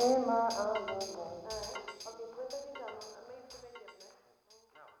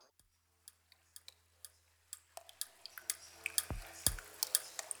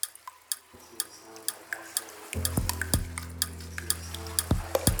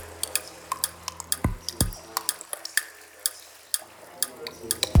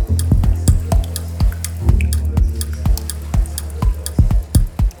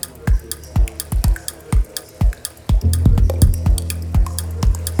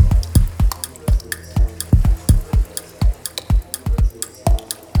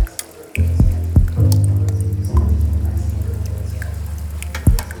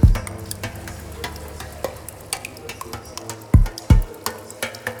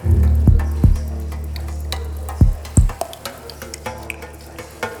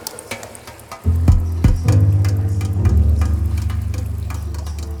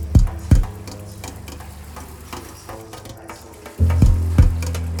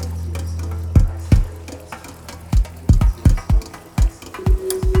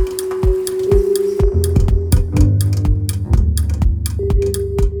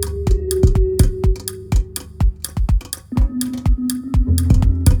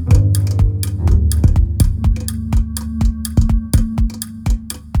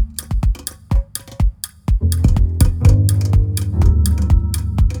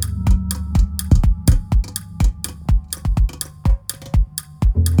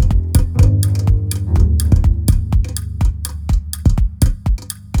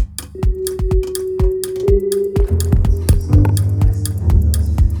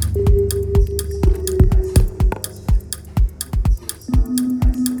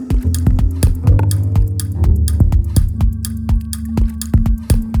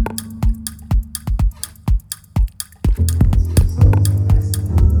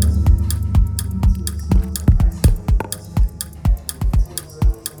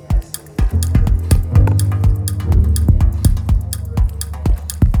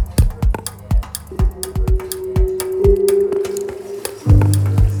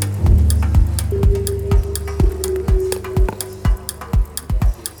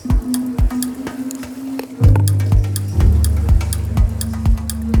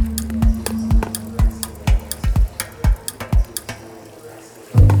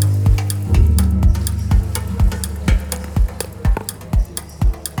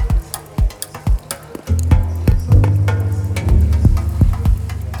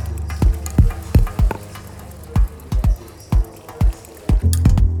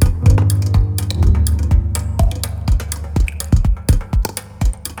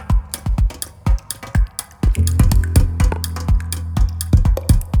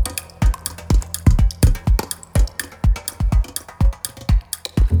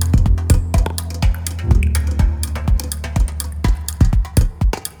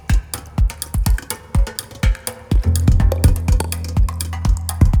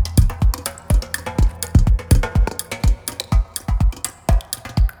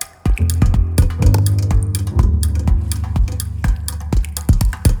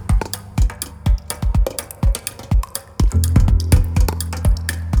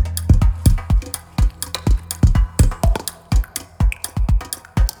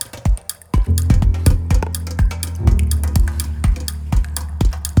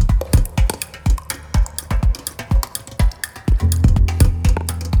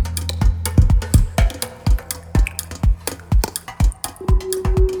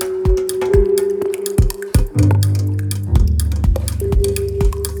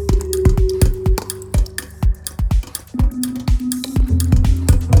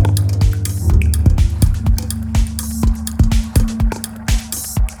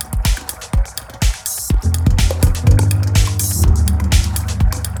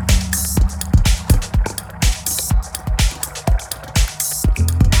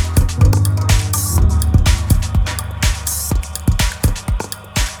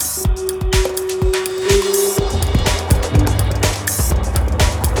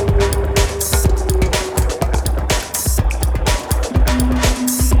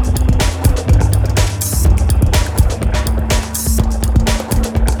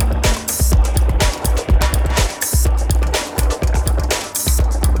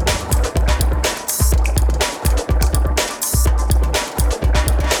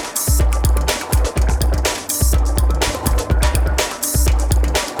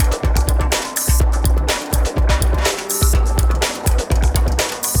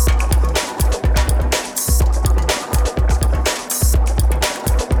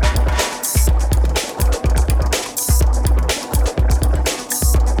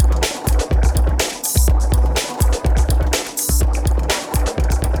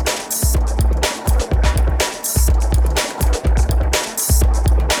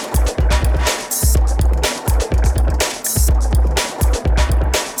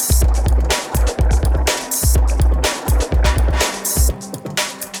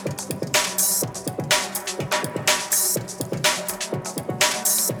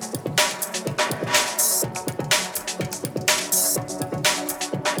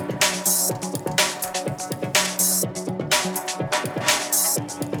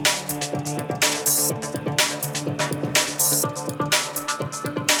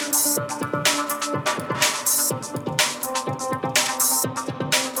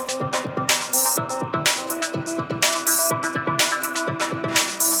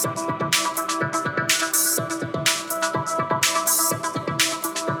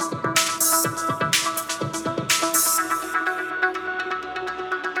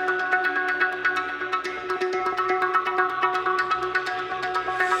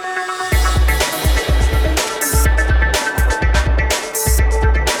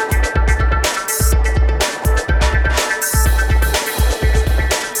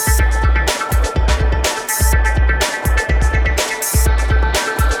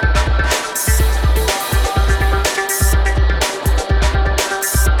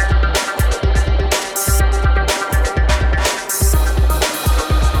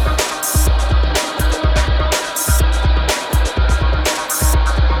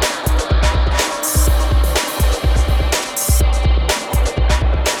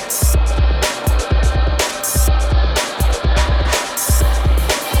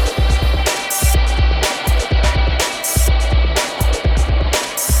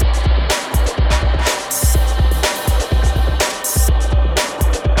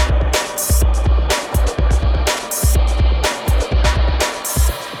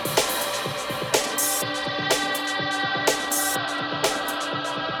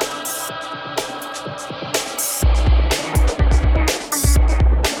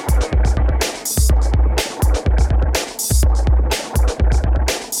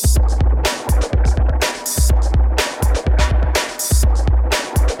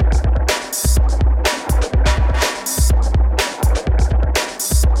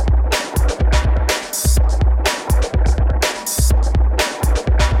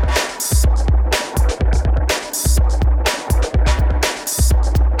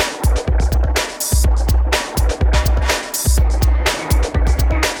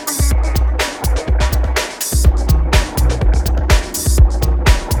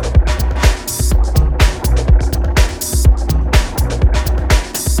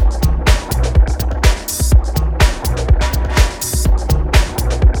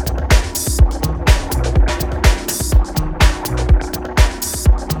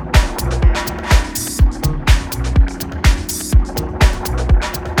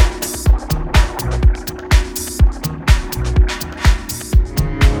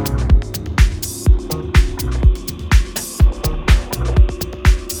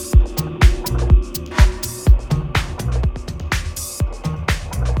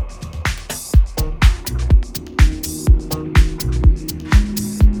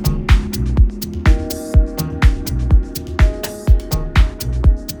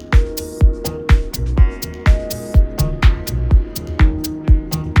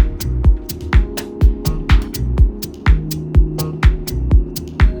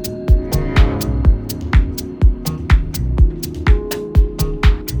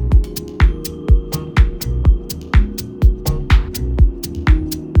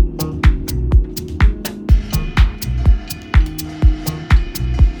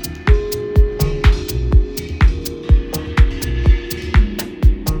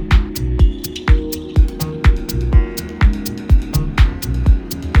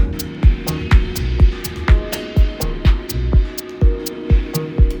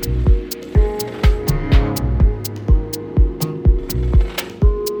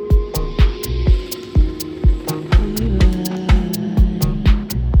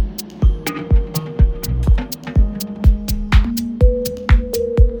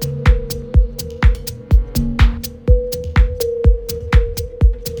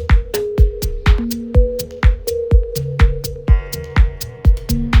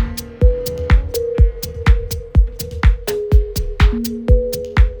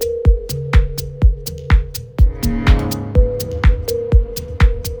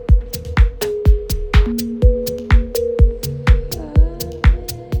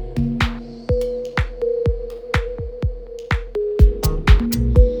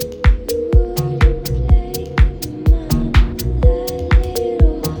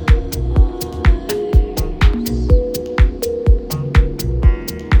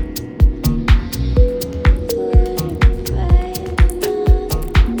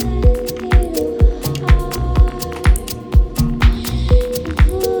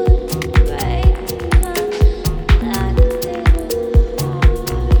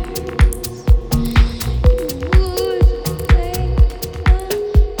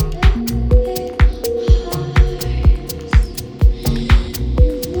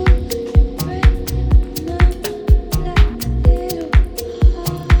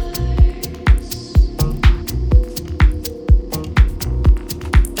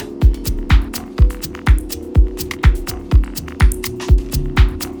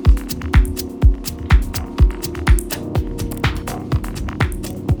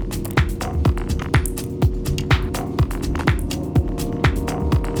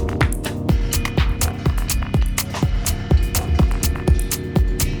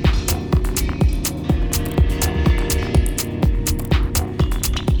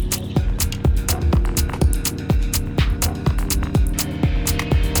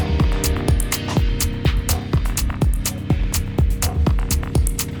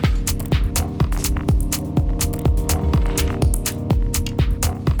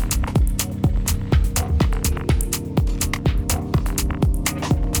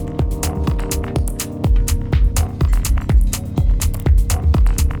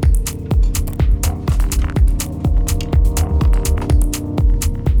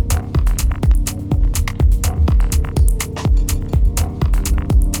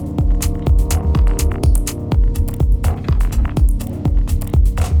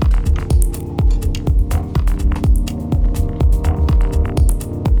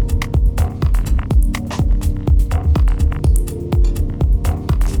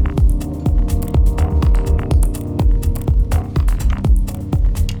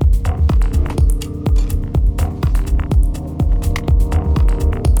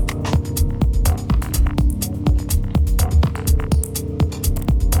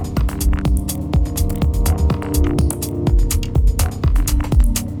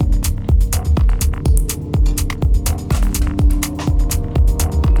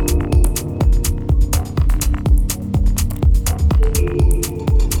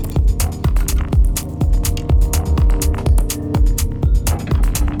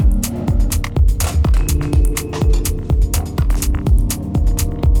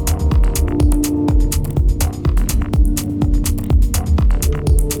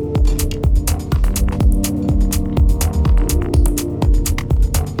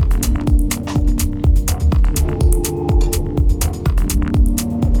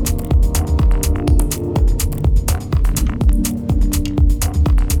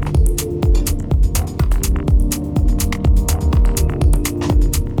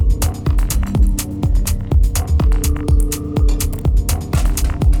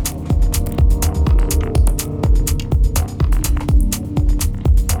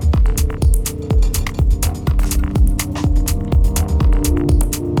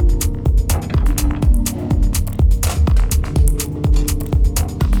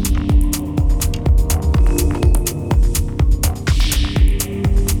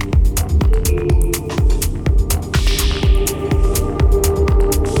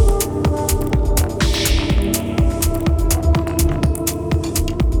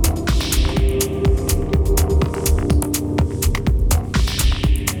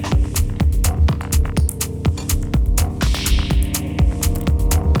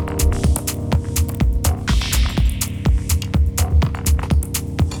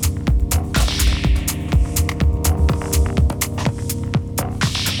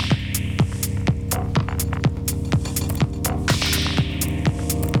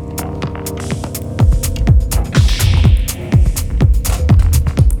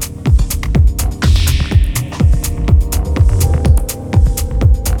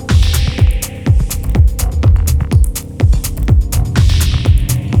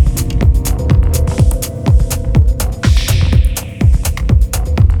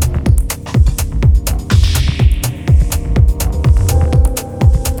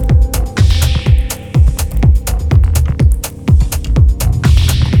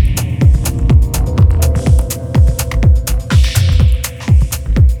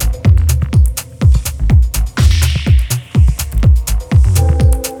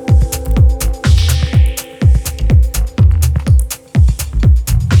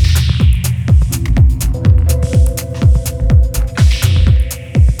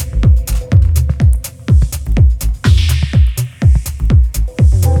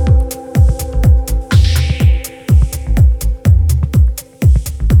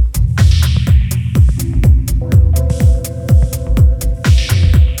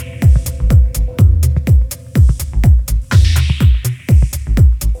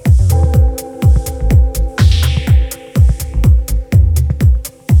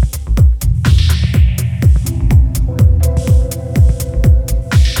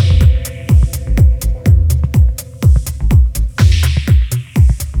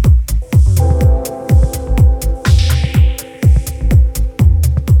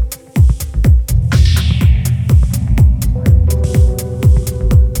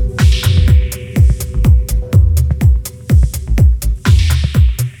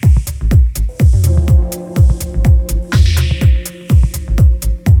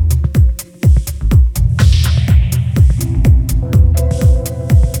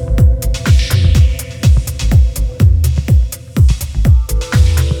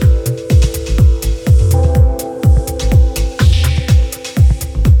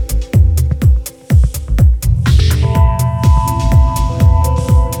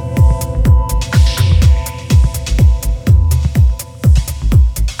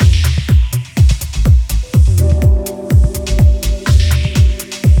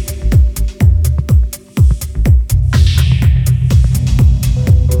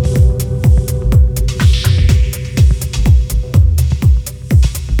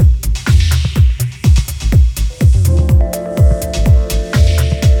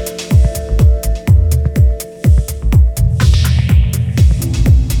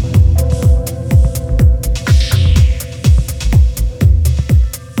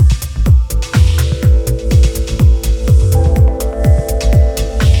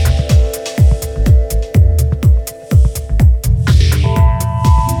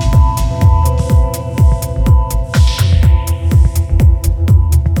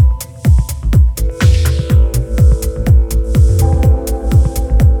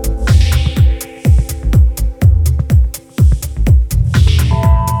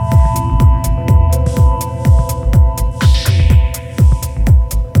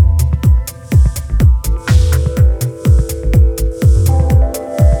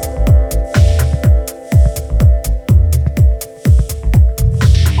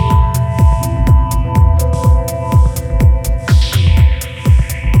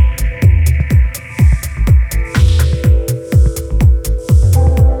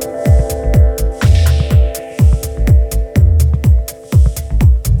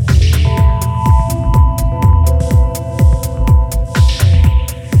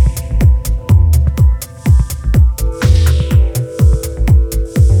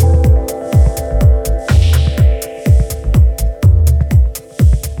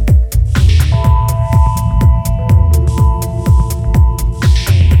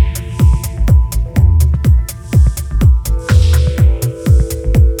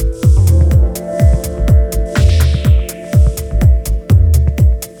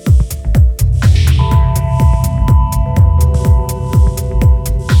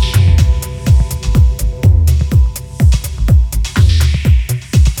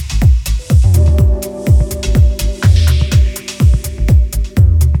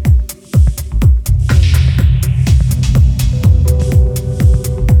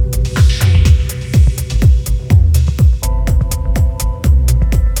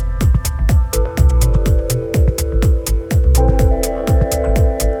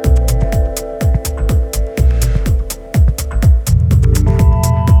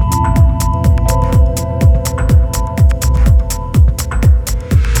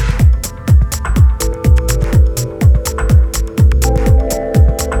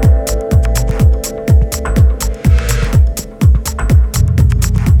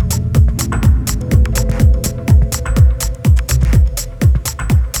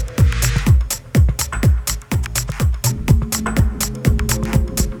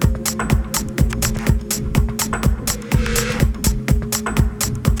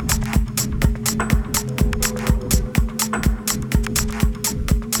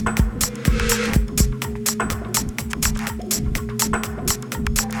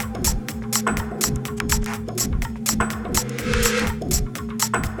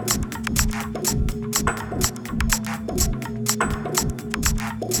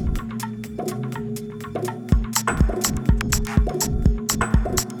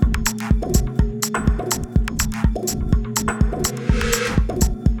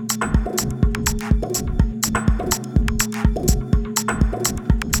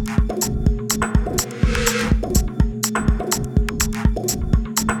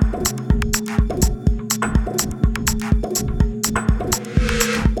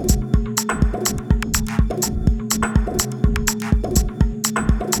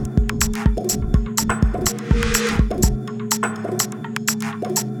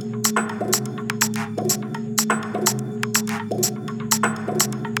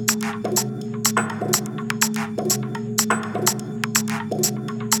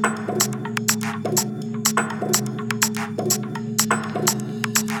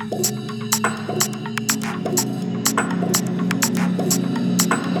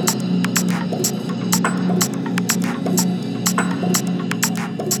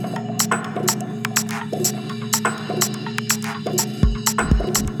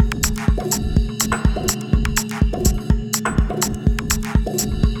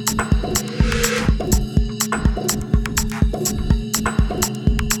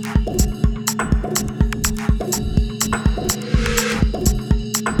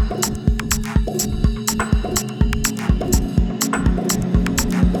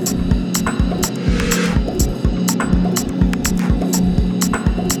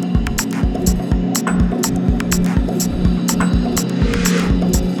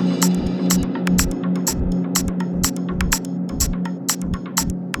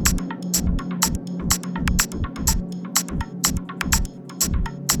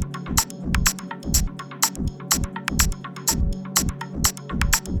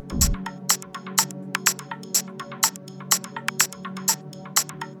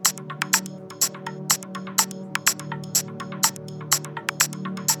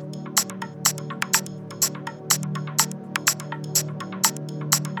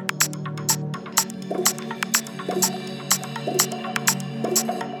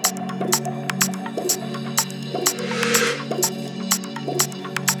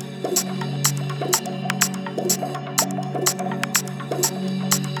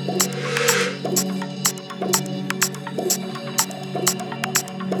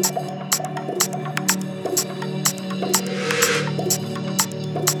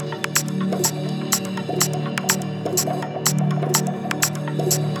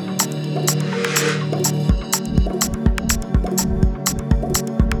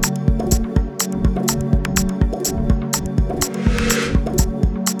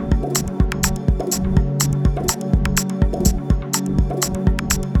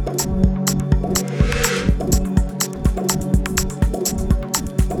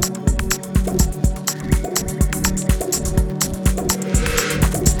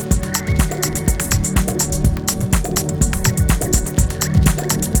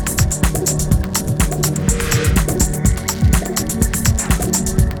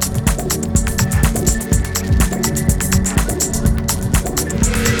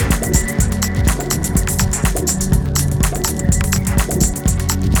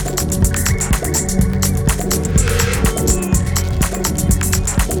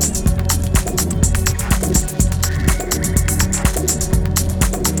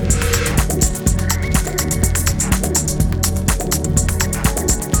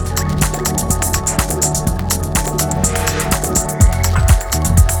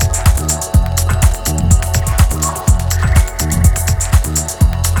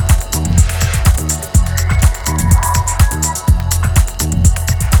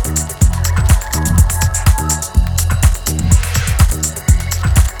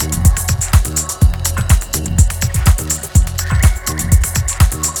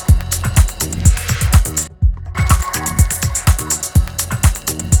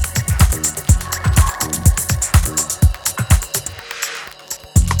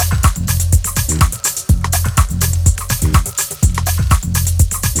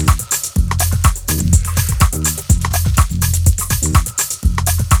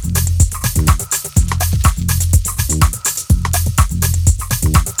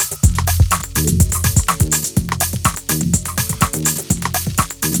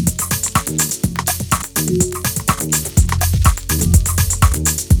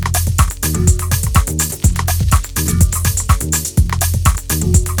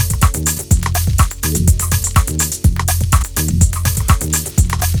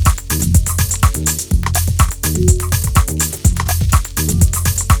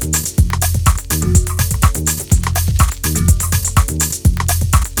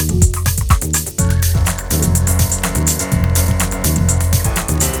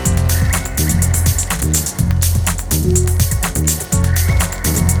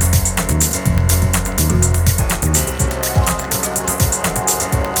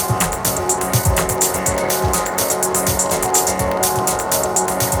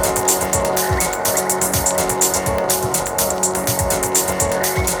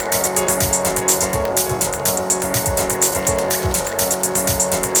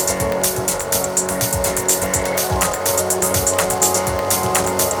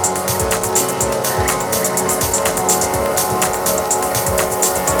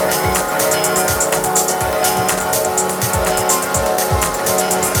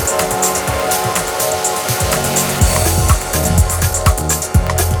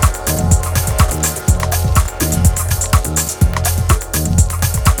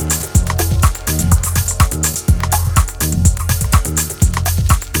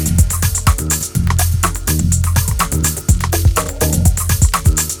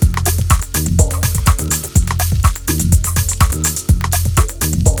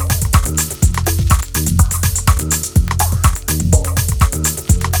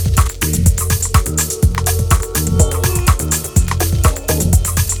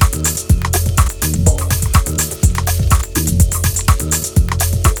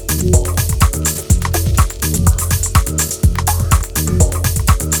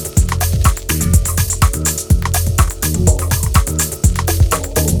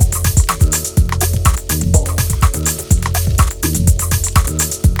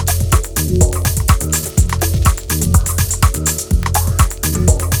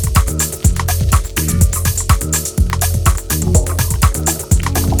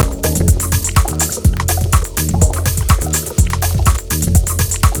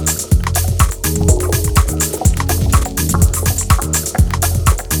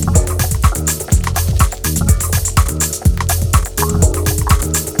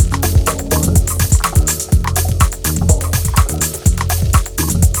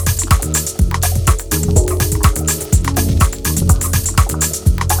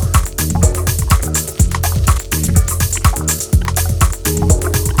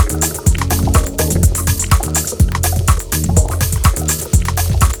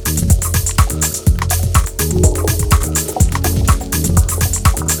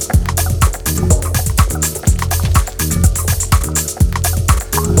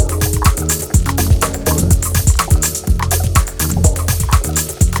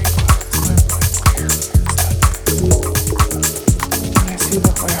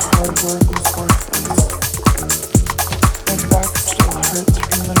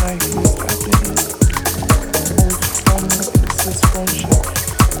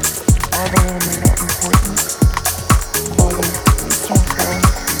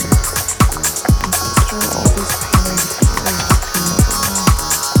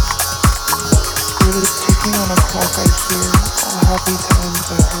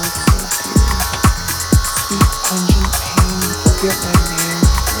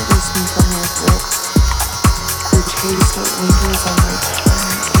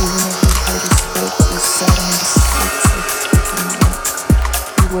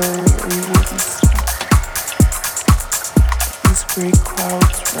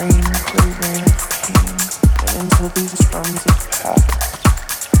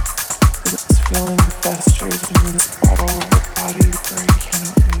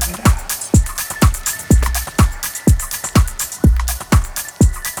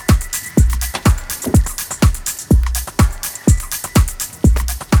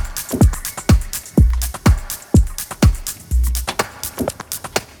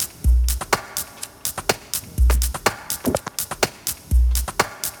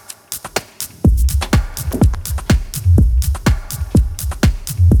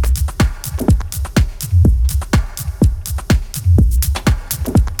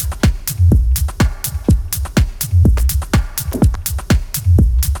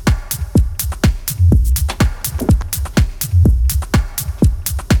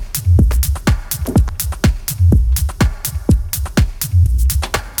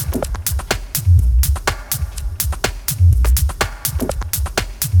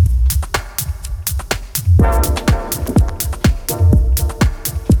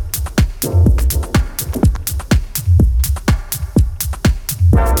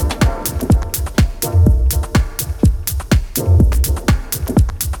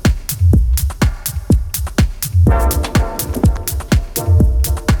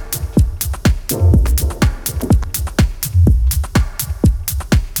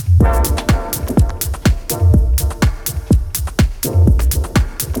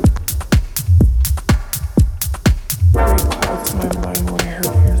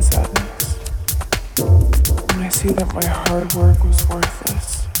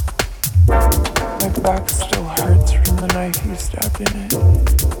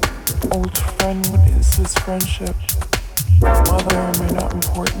 Mother, am I not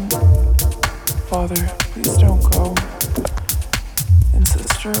important? Father, please don't go. And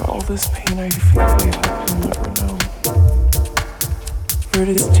sister, all this pain I feel, I hope you never know. Spirit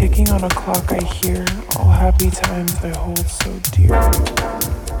is ticking on a clock I hear, all happy times I hold so dear.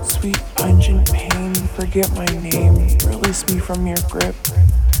 Sweet pungent pain, forget my name, release me from your grip.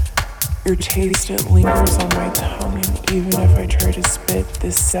 Your taste, it lingers on my tongue, even if I try to spit,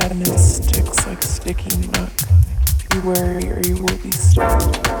 this sadness sticks like sticky nut. Beware or you will be stuck.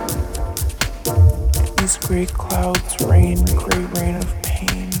 These gray clouds rain, gray rain of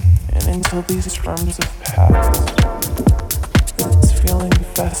pain, and until these drums have passed, this feeling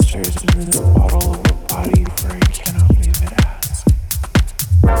festers in this bottle of a body where I cannot leave it at. Forget my name, release me from your grip. Your taste, it lingers on my tongue, and even if I try to spit,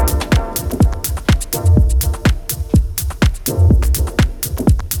 this sadness sticks like sticky nut. Beware or you will be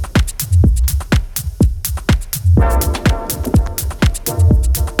stuck. These gray clouds rain, gray rain of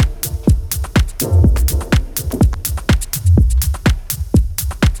pain, and until these drums have passed, this feeling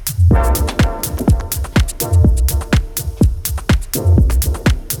festers in this bottle of a body where I cannot leave it at.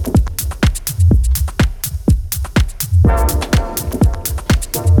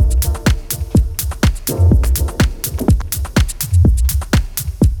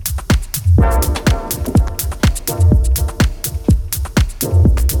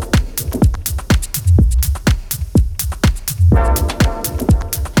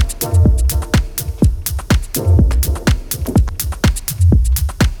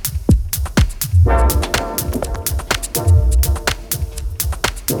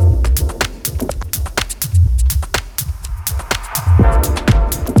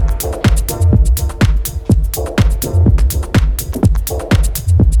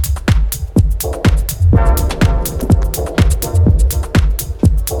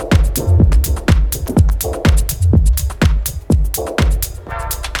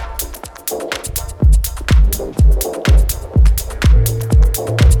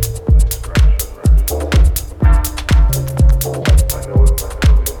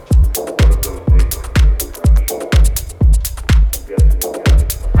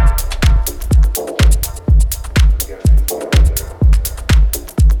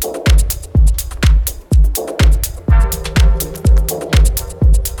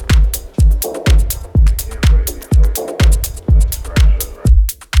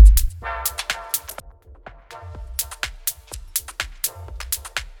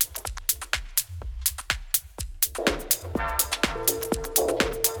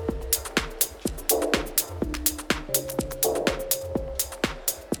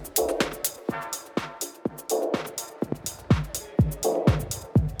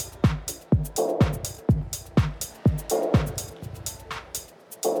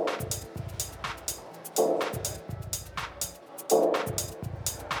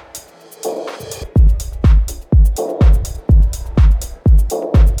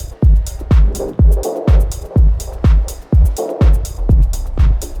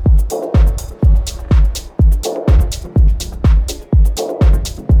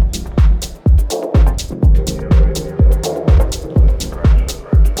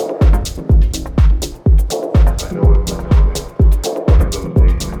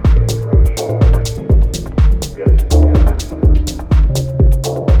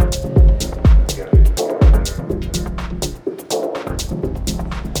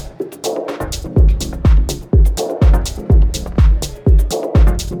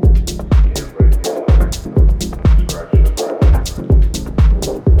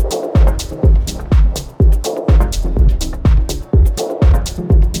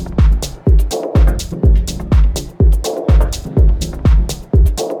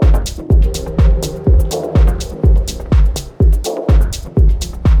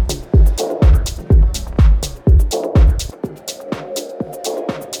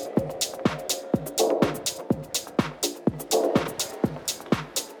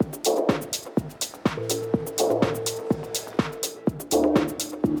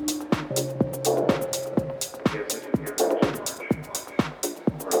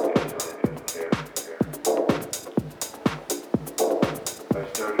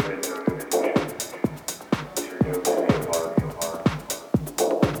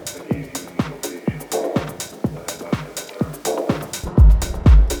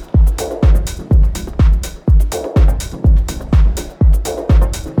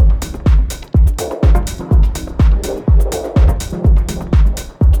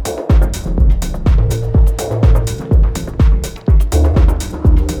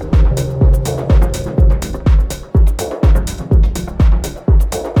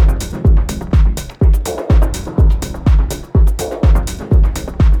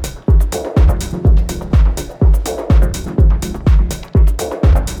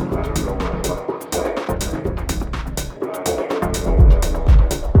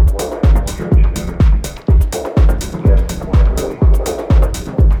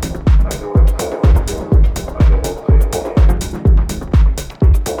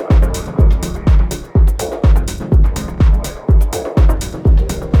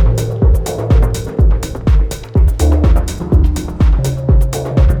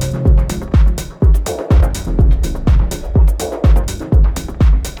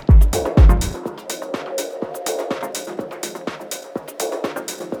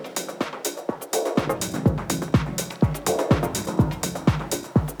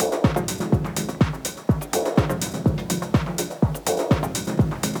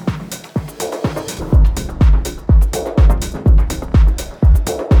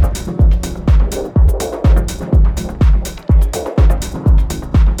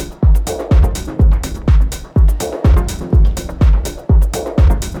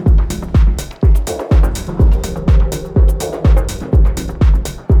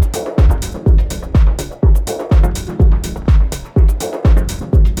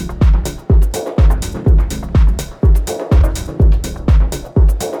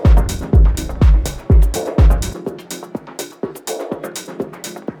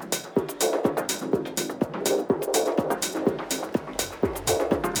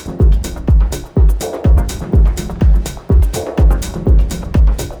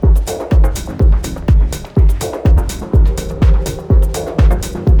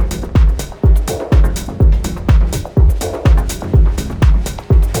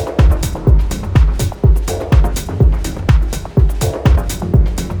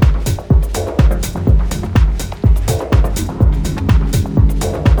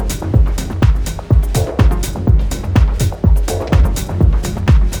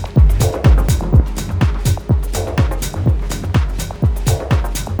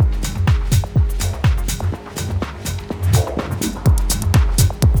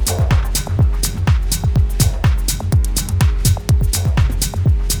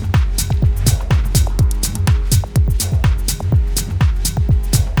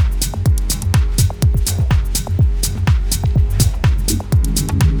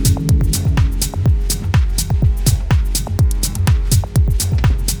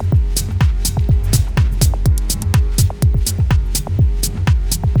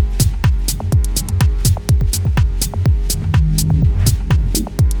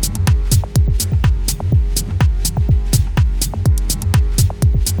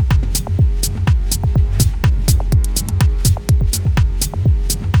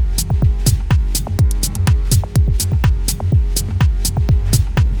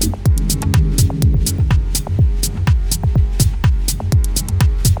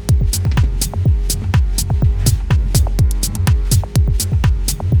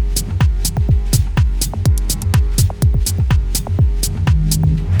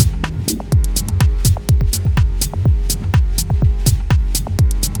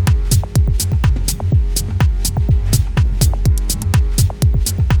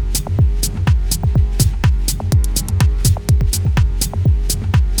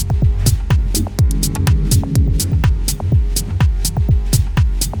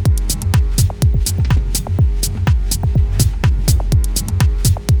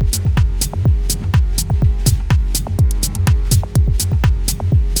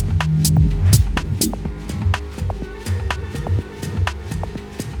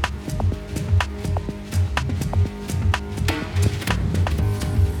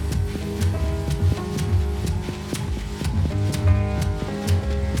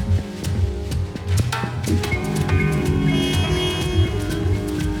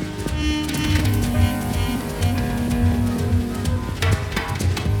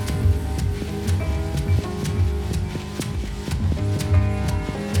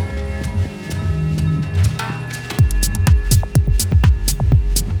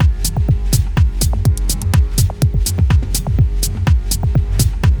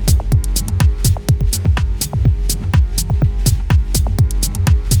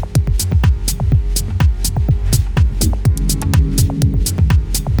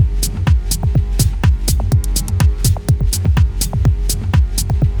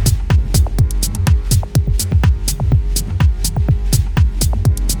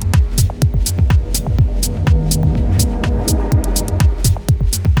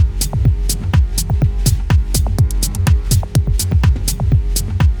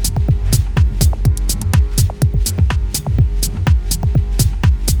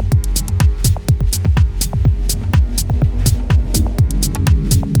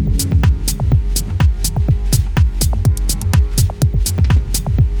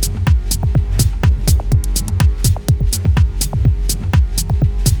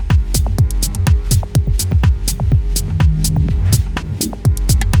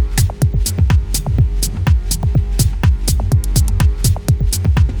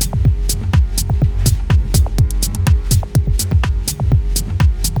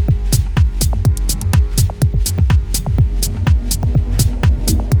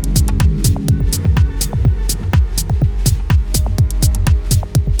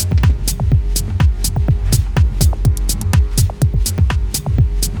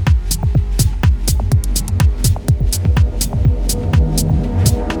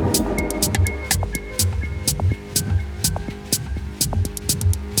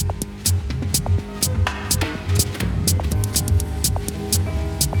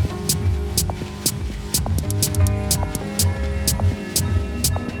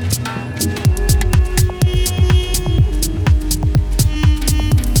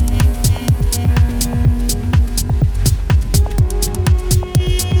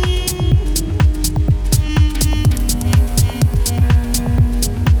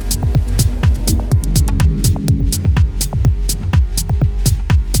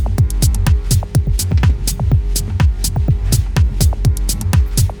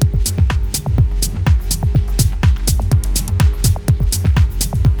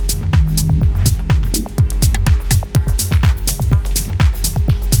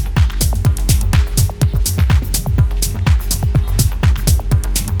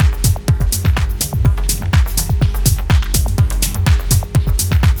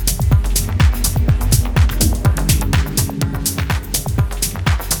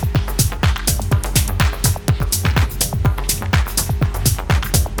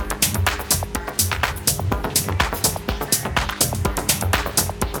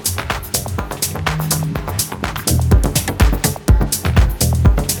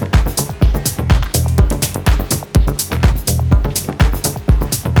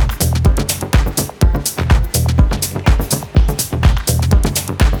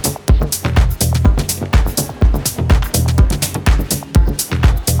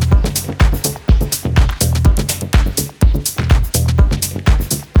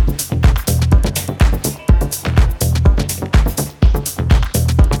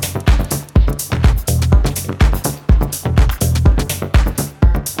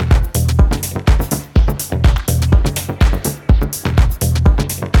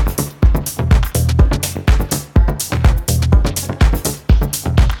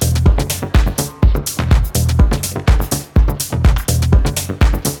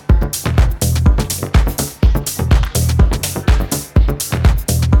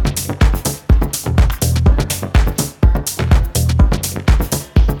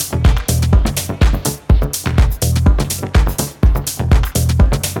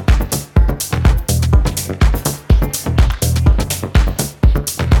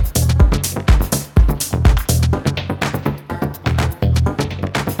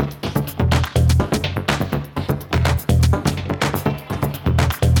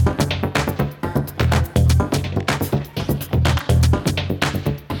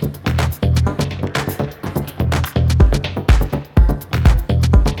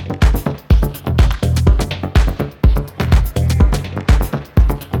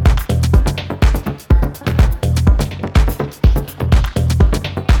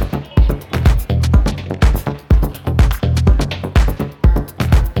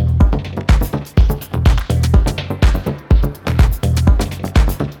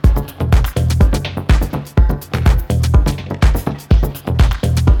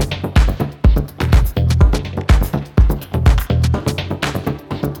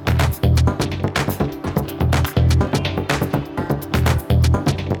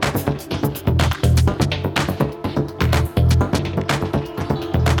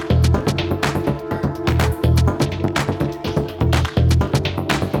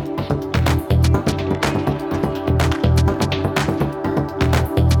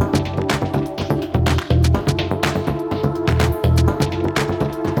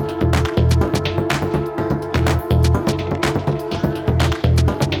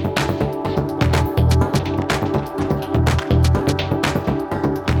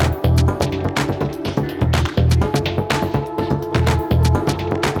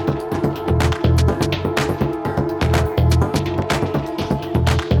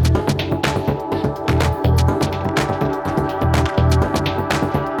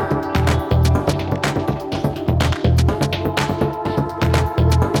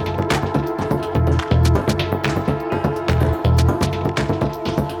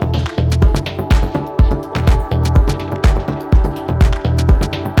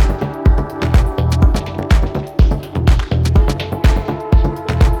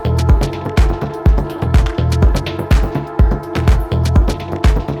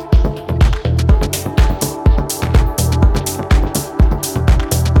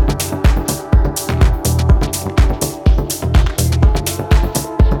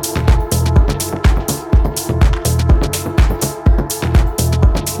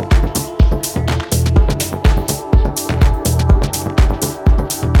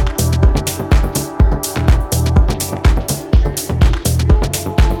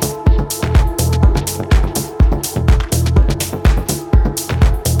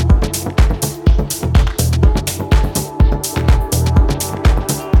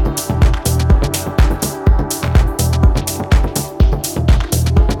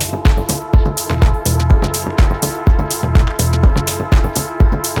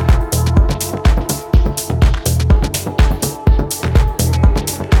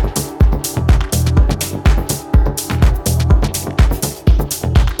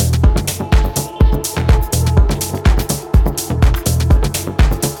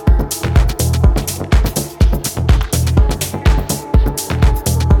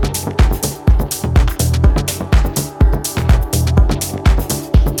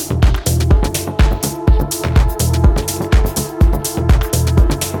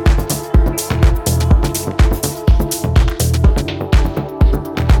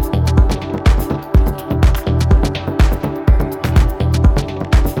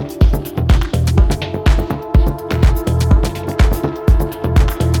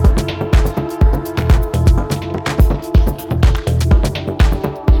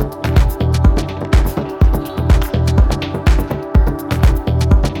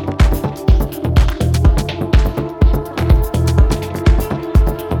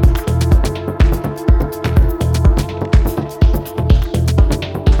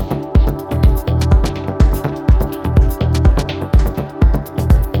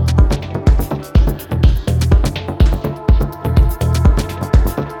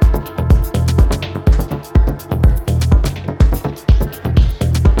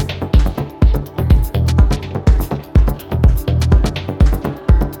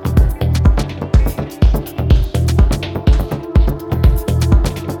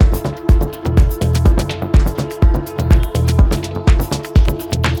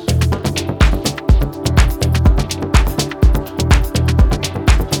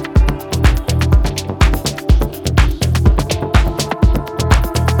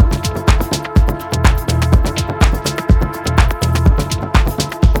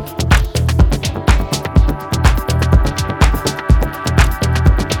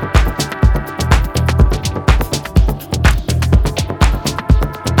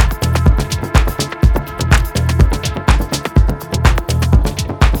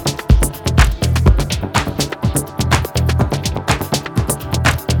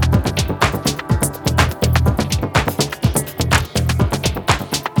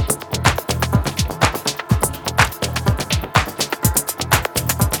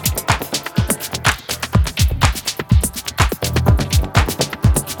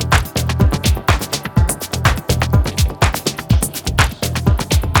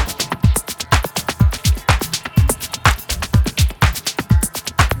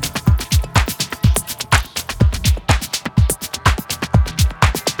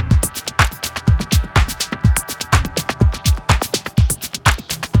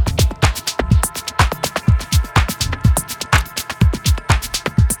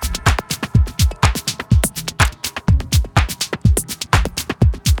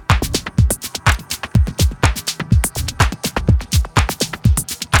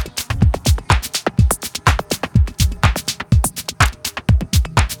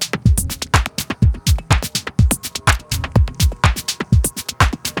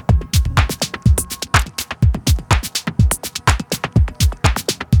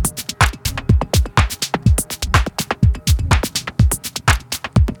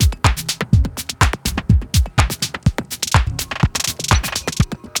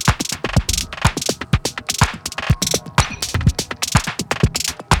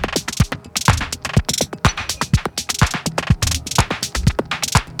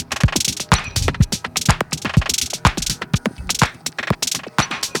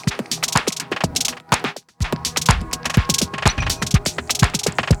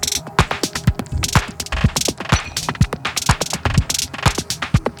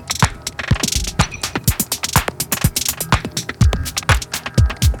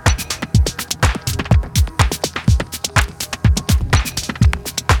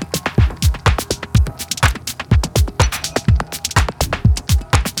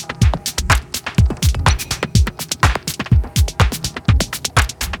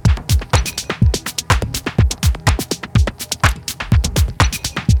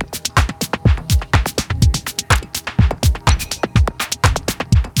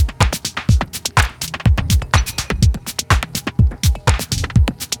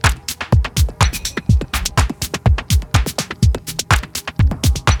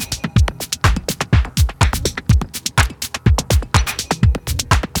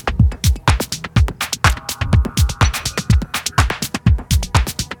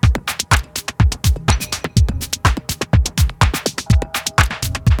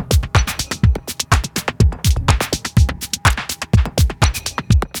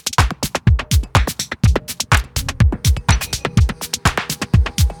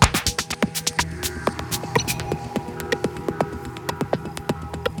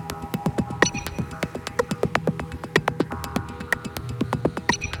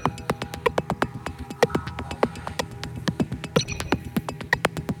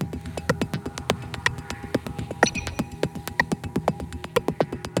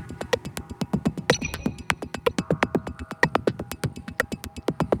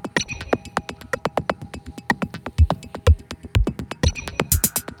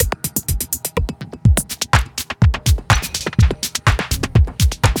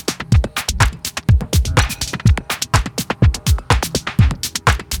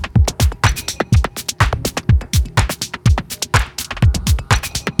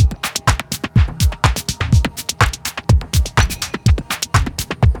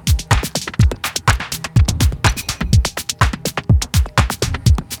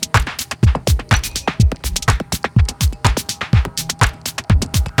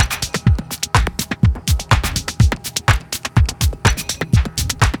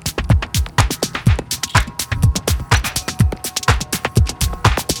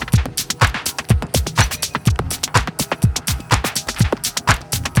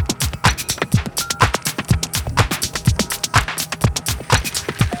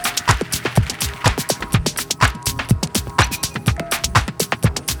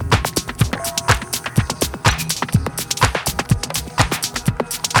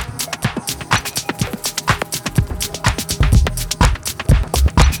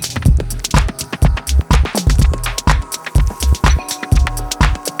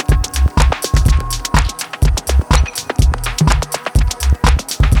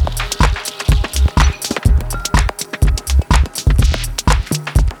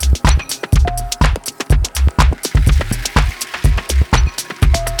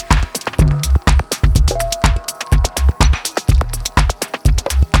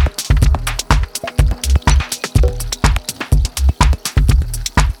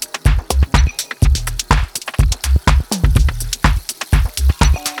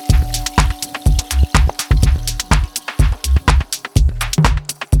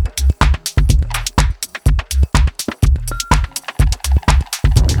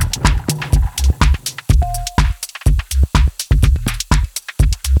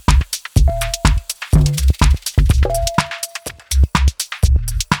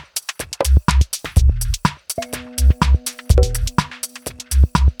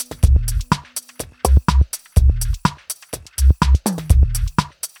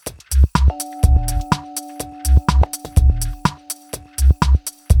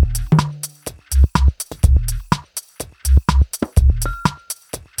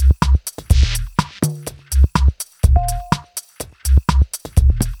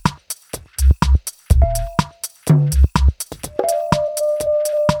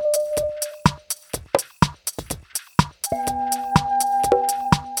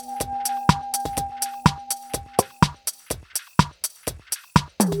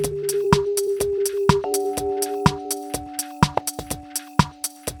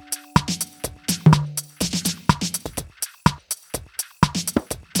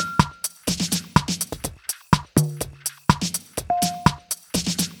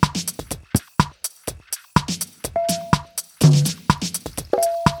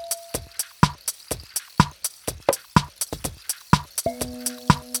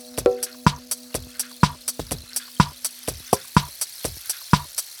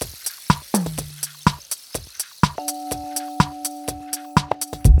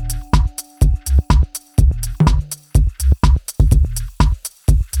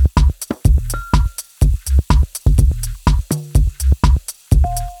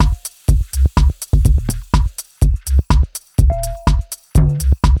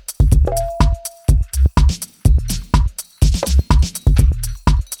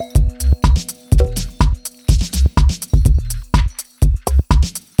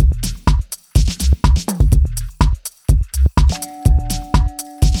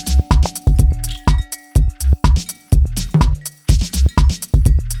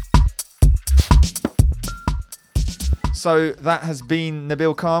 So that has been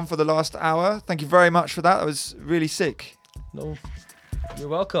Nabil Khan for the last hour. Thank you very much for that. That was really sick. No, you're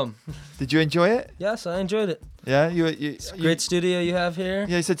welcome. Did you enjoy it? Yes, I enjoyed it. Yeah, great studio you have here.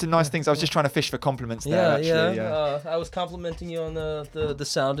 Yeah, you said some nice things. I was just trying to fish for compliments there. Yeah. I was complimenting you on the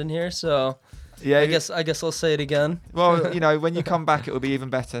sound in here, so yeah. I guess I'll say it again. Well, when you come back, it will be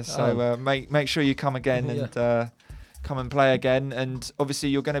even better. So make sure you come again and come and play again. And obviously,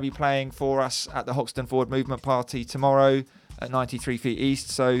 you're going to be playing for us at the Hoxton Forward Movement Party tomorrow at 93 Feet East.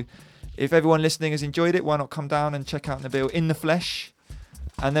 So if everyone listening has enjoyed it, why not come down and check out Nabil in the flesh?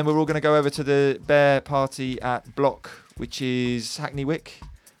 And then we're all going to go over to the Bear Party at Block, which is Hackney Wick.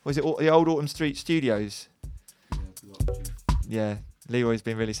 Was it the old Autumn Street Studios? Yeah, Leroy's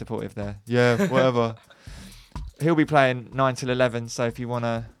been really supportive there. Yeah, whatever. He'll be playing 9 till 11, so if you want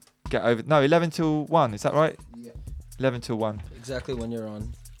to get over... No, 11 till 1, is that right? Yeah. 11 till 1. Exactly when you're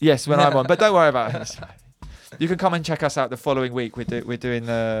on. Yes, when I'm on, but don't worry about it. You can come and check us out the following week. We're doing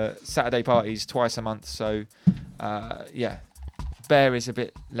the Saturday parties twice a month, so yeah. Bear is a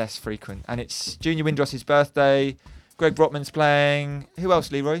bit less frequent. And it's Junior Windross's birthday. Greg Brotman's playing. Who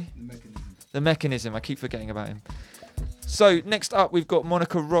else, Leroy? The Mechanism. I keep forgetting about him. So next up, we've got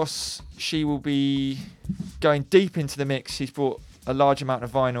Monica Ross. She will be going deep into the mix. She's brought a large amount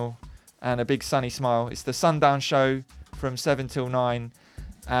of vinyl and a big sunny smile. It's the Sundown Show from 7 till 9.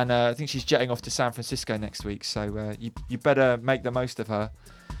 And I think she's jetting off to San Francisco next week. So you better make the most of her.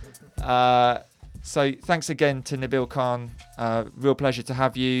 So thanks again to Nabil Khan. Real pleasure to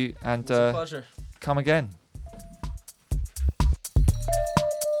have you. And it's a pleasure. Come again.